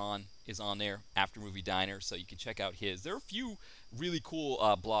 like, John is on there, After Movie Diner, so you can check out his. There are a few really cool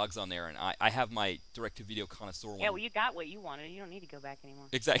blogs on there, and I have my direct-to-video connoisseur one. Yeah, well, you got what you wanted. You don't need to go back anymore.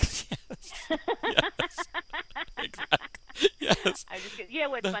 Exactly. Yes. Yes. Exactly. Yes.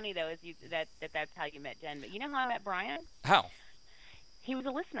 What's funny though is that's how you met Jen. But you know how I met Brian? How? He was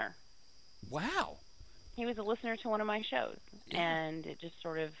a listener. Wow. He was a listener to one of my shows, and it just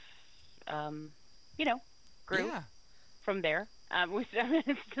sort of, grew from there. We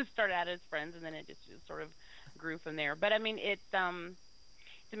just started out as friends, and then it just sort of grew from there. But I mean, it's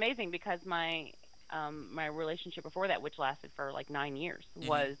amazing because my relationship before that, which lasted for like 9 years,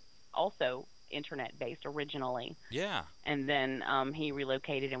 was also internet based originally. Yeah. And then he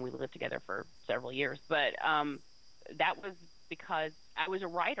relocated, and we lived together for several years. But that was because I was a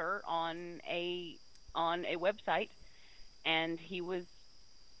writer on a website, and he was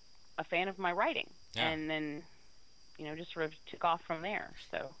a fan of my writing, and then just sort of took off from there.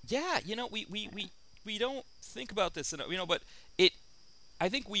 So yeah, we don't think about this, but I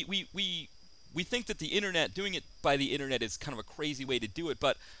think we think that the internet, doing it by the internet, is kind of a crazy way to do it,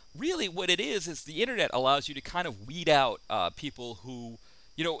 but really what it is the internet allows you to kind of weed out people who,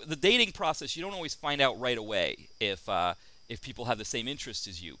 the dating process, you don't always find out right away if people have the same interests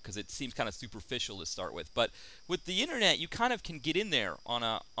as you, because it seems kind of superficial to start with. But with the internet, you kind of can get in there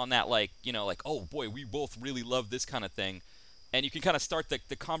on that, like, like, oh boy, we both really love this kind of thing, and you can kind of start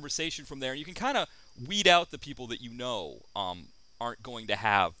the conversation from there, and you can kind of weed out the people that aren't going to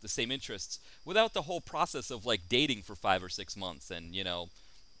have the same interests without the whole process of, like, dating for 5 or 6 months and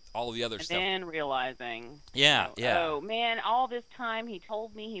all of the other stuff. And then realizing, yeah. Oh man, all this time he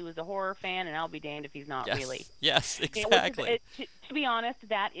told me he was a horror fan, and I'll be damned if he's not really. Yes, exactly. To be honest,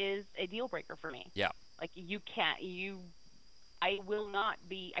 that is a deal breaker for me. Yeah. Like, I can't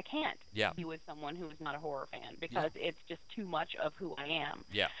be with someone who is not a horror fan, because it's just too much of who I am.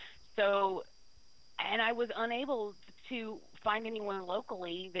 Yeah. So, and I was unable to find anyone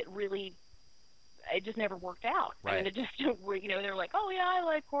locally that really. It just never worked out. Right. I mean, it just, they're like, oh yeah, I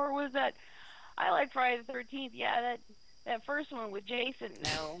like horror. Was that? I like Friday the 13th. Yeah, that first one with Jason.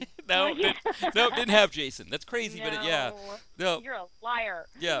 No. No, didn't have Jason. That's crazy, no, but no. You're a liar.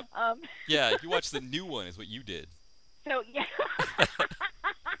 Yeah. Yeah, you watched the new one is what you did. So yeah.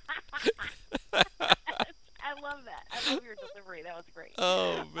 I love that. I love your delivery. That was great.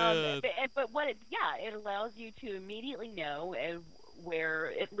 Oh man. But it allows you to immediately know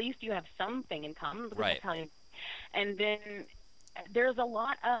where at least you have something in common. Right. And then there's a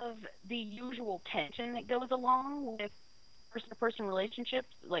lot of the usual tension that goes along with person-to-person relationships,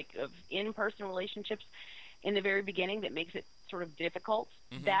 like of in-person relationships in the very beginning, that makes it sort of difficult.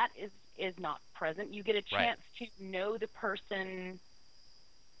 Mm-hmm. That is not present. You get a chance to know the person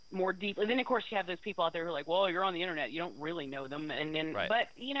more deeply. Then, of course, you have those people out there who are like, well, you're on the internet, you don't really know them. And then, but,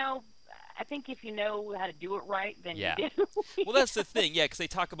 I think if you know how to do it right, then you do. Well, that's the thing, because they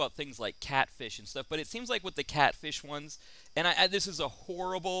talk about things like catfish and stuff, but it seems like with the catfish ones, and this is a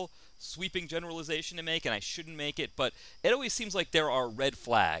horrible sweeping generalization to make, and I shouldn't make it, but it always seems like there are red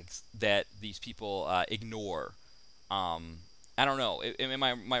flags that these people ignore. I don't know. Am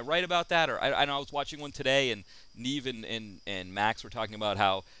I right about that? Or I know I was watching one today, and Neve and Max were talking about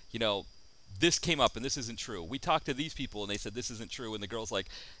how, this came up and this isn't true. We talked to these people and they said this isn't true, and the girl's like,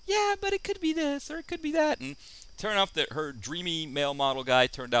 yeah, but it could be this or it could be that, and turned out that her dreamy male model guy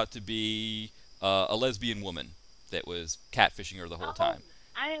turned out to be a lesbian woman that was catfishing her the whole time.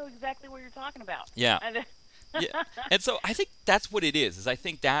 I know exactly what you're talking about. Yeah. Yeah. And so I think that's what it is I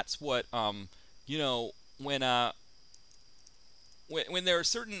think that's what you know, when there are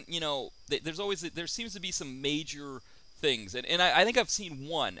certain, you know, there seems to be some major things, and I think I've seen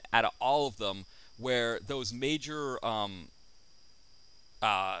one out of all of them where those major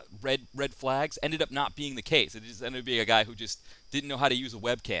red flags ended up not being the case. It just ended up being a guy who just didn't know how to use a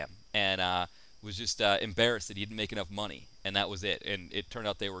webcam and was just embarrassed that he didn't make enough money, and that was it. And it turned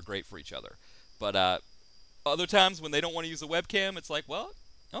out they were great for each other. But other times when they don't want to use a webcam, it's like, well,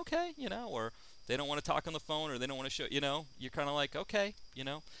 okay, you know, or they don't want to talk on the phone, or they don't want to show, you know, you're kind of like, okay, you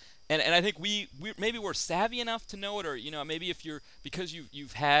know. And I think we maybe we're savvy enough to know it, or, you know, maybe if you're, because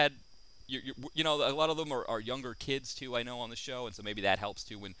you've had, you know, a lot of them are younger kids too, I know, on the show, and so maybe that helps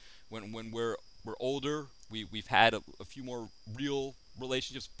too. When we're older, we've had a few more real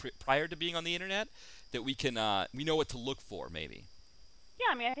relationships prior to being on the internet, that we know what to look for, maybe.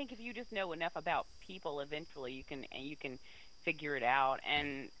 Yeah, I mean, I think if you just know enough about people, eventually you can figure it out.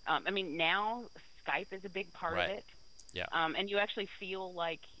 And I mean, now Skype is a big part of it. Yeah. And you actually feel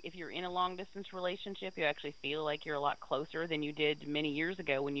like, if you're in a long distance relationship, you actually feel like you're a lot closer than you did many years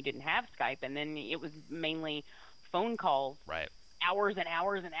ago when you didn't have Skype, and then it was mainly phone calls. Right. Hours and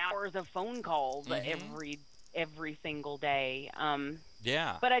hours and hours of phone calls every single day.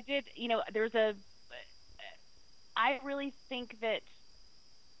 Yeah. But I did, you know, I really think that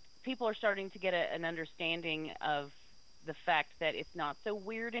people are starting to get an understanding of the fact that it's not so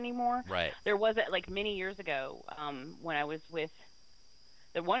weird anymore. Right. There was like many years ago, when I was with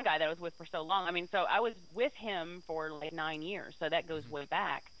the one guy that I was with for so long. I mean, so I was with him for like 9 years, so that goes way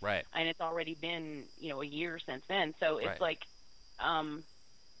back. Right. And it's already been, you know, a year since then. So it's Right. like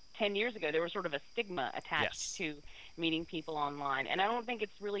 10 years ago, there was sort of a stigma attached to meeting people online. And I don't think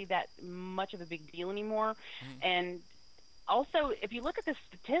it's really that much of a big deal anymore. And also, if you look at the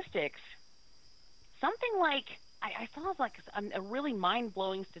statistics, something like, I saw like a really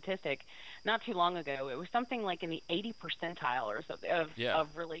mind-blowing statistic not too long ago. It was something like in the 80 percentile or so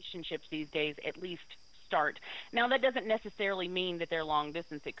of relationships these days at least start. Now, that doesn't necessarily mean that they're long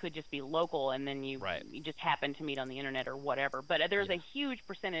distance. It could just be local, and then you just happen to meet on the internet or whatever. But there's a huge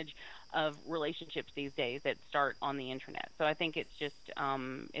percentage of relationships these days that start on the internet. So I think it's just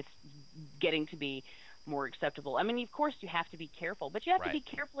it's getting to be more acceptable. I mean, of course, you have to be careful, but you have to be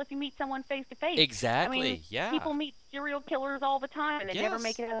careful if you meet someone face to face. Exactly. I mean, people meet serial killers all the time, and they never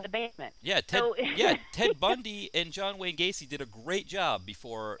make it out of the basement. Yeah, Ted Bundy and John Wayne Gacy did a great job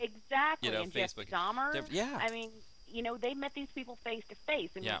before. Exactly. You know, and Facebook. Jeffrey Dahmer. Yeah. I mean, you know, they met these people face to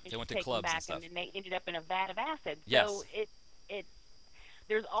face, and they went to clubs back, and stuff. and then they ended up in a vat of acid. Yes. So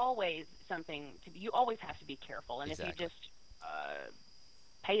there's always something you always have to be careful, and if you just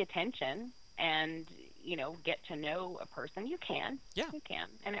pay attention and, you know, get to know a person, you can. Yeah. You can.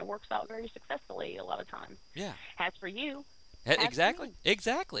 And it works out very successfully a lot of times. Yeah. As for you. Exactly.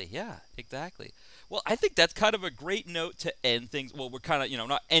 Exactly. Yeah, exactly. Well, I think that's kind of a great note to end things. Well, we're kind of, you know,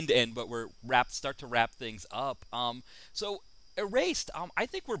 not end to end, but we're start to wrap things up. So Erased, I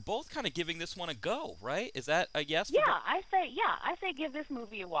think we're both kind of giving this one a go, right? Is that a yes? I say give this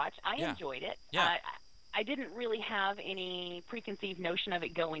movie a watch. I enjoyed it. Yeah. I didn't really have any preconceived notion of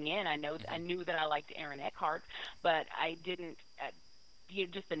it going in. I knew that I liked Aaron Eckhart, but I didn't.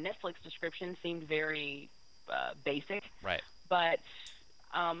 Just the Netflix description seemed very basic. Right. But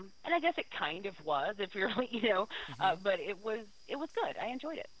and I guess it kind of was, if you're, you know. But it was good. I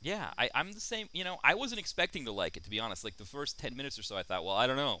enjoyed it. Yeah, I'm the same. You know, I wasn't expecting to like it, to be honest. Like the first 10 minutes or so, I thought, well, I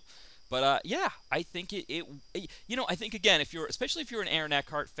don't know. But I think it you know, I think, again, especially if you're an Aaron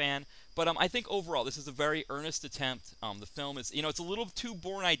Eckhart fan, but I think overall this is a very earnest attempt. The film is, you know, it's a little too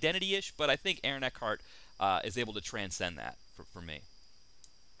Bourne Identity-ish, but I think Aaron Eckhart is able to transcend that for me.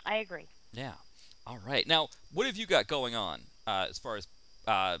 I agree. Yeah. All right. Now, what have you got going on as far as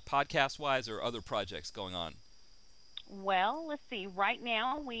podcast-wise or other projects going on? Well, let's see. Right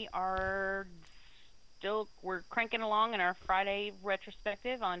now we're cranking along in our Friday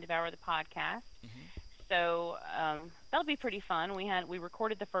retrospective on Devour the Podcast. So that'll be pretty fun. We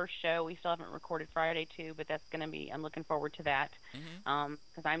recorded the first show. We still haven't recorded Friday 2, but that's going to be. I'm looking forward to that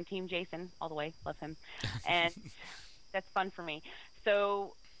because I'm Team Jason all the way. Love him, and that's fun for me.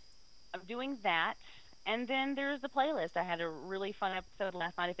 So I'm doing that, and then there's the playlist. I had a really fun episode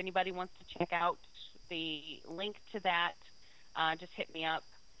last night. If anybody wants to check out the link to that, just hit me up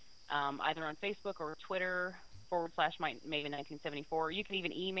either on Facebook or Twitter. facebook.com/Maven1974. You can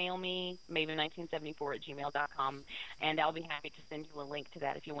even email me, maven1974@gmail.com, and I'll be happy to send you a link to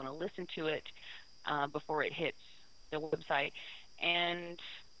that if you want to listen to it before it hits the website. And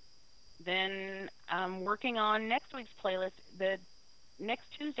then I'm working on next week's playlist. The next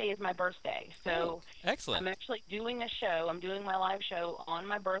Tuesday is my birthday, so excellent. I'm actually doing a show. I'm doing my live show on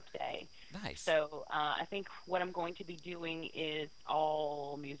my birthday. Nice. So I think what I'm going to be doing is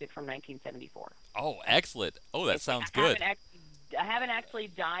all music from 1974. Oh, excellent. Oh, that sounds good. I haven't actually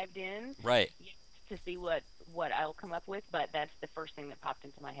dived in Right. yet to see what I'll come up with, but that's the first thing that popped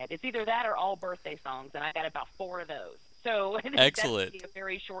into my head. It's either that or all birthday songs, and I got about 4 of those. So excellent. That's a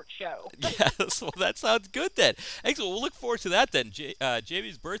very short show. Yes, well, that sounds good then. Excellent. We'll look forward to that then.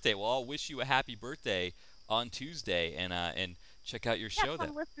 Jamie's birthday. Well, I'll wish you a happy birthday on Tuesday, and check out your show then.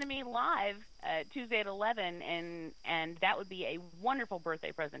 Come listen to me live Tuesday at 11, and that would be a wonderful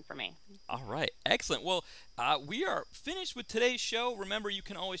birthday present for me. All right, excellent. Well, we are finished with today's show. Remember, you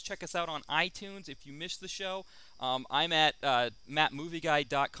can always check us out on iTunes if you missed the show. I'm at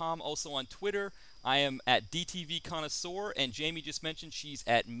mattmovieguide.com, also on Twitter. I am at DTV Connoisseur, and Jamie just mentioned she's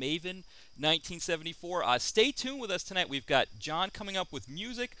at Maven1974. Stay tuned with us tonight. We've got John coming up with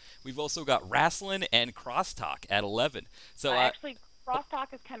music. We've also got wrestling and crosstalk at 11. So actually,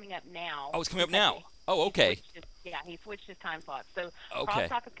 crosstalk is coming up now. Oh, it's coming up now. Oh, okay. He switched his time slot. So okay.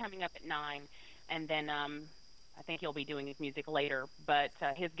 Crosstalk is coming up at 9, and then I think he'll be doing his music later. But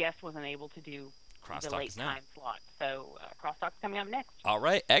his guest wasn't able to do the late time slot. So Crosstalk's coming up next. All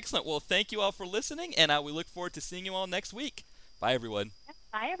right, excellent. Well, thank you all for listening, and we look forward to seeing you all next week. Bye, everyone.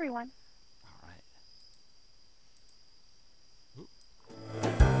 Bye, everyone. All right.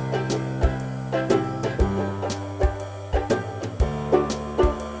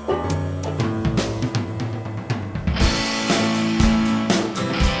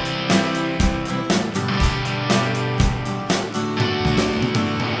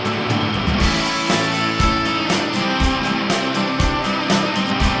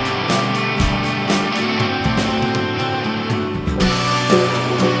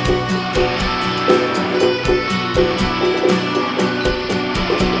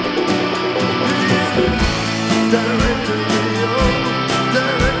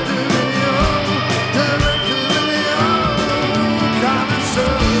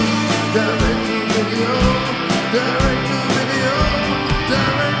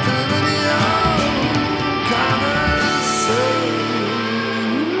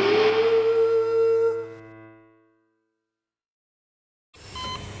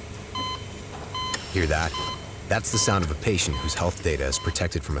 Hear that? That's the sound of a patient whose health data is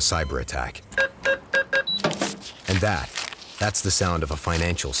protected from a cyber attack. And that's the sound of a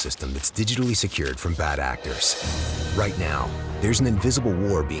financial system that's digitally secured from bad actors. Right now, there's an invisible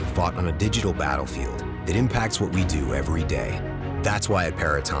war being fought on a digital battlefield that impacts what we do every day. That's why at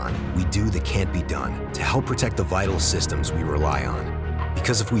Peraton, we do the can't be done to help protect the vital systems we rely on.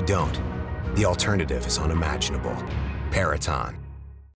 Because if we don't, the alternative is unimaginable. Peraton.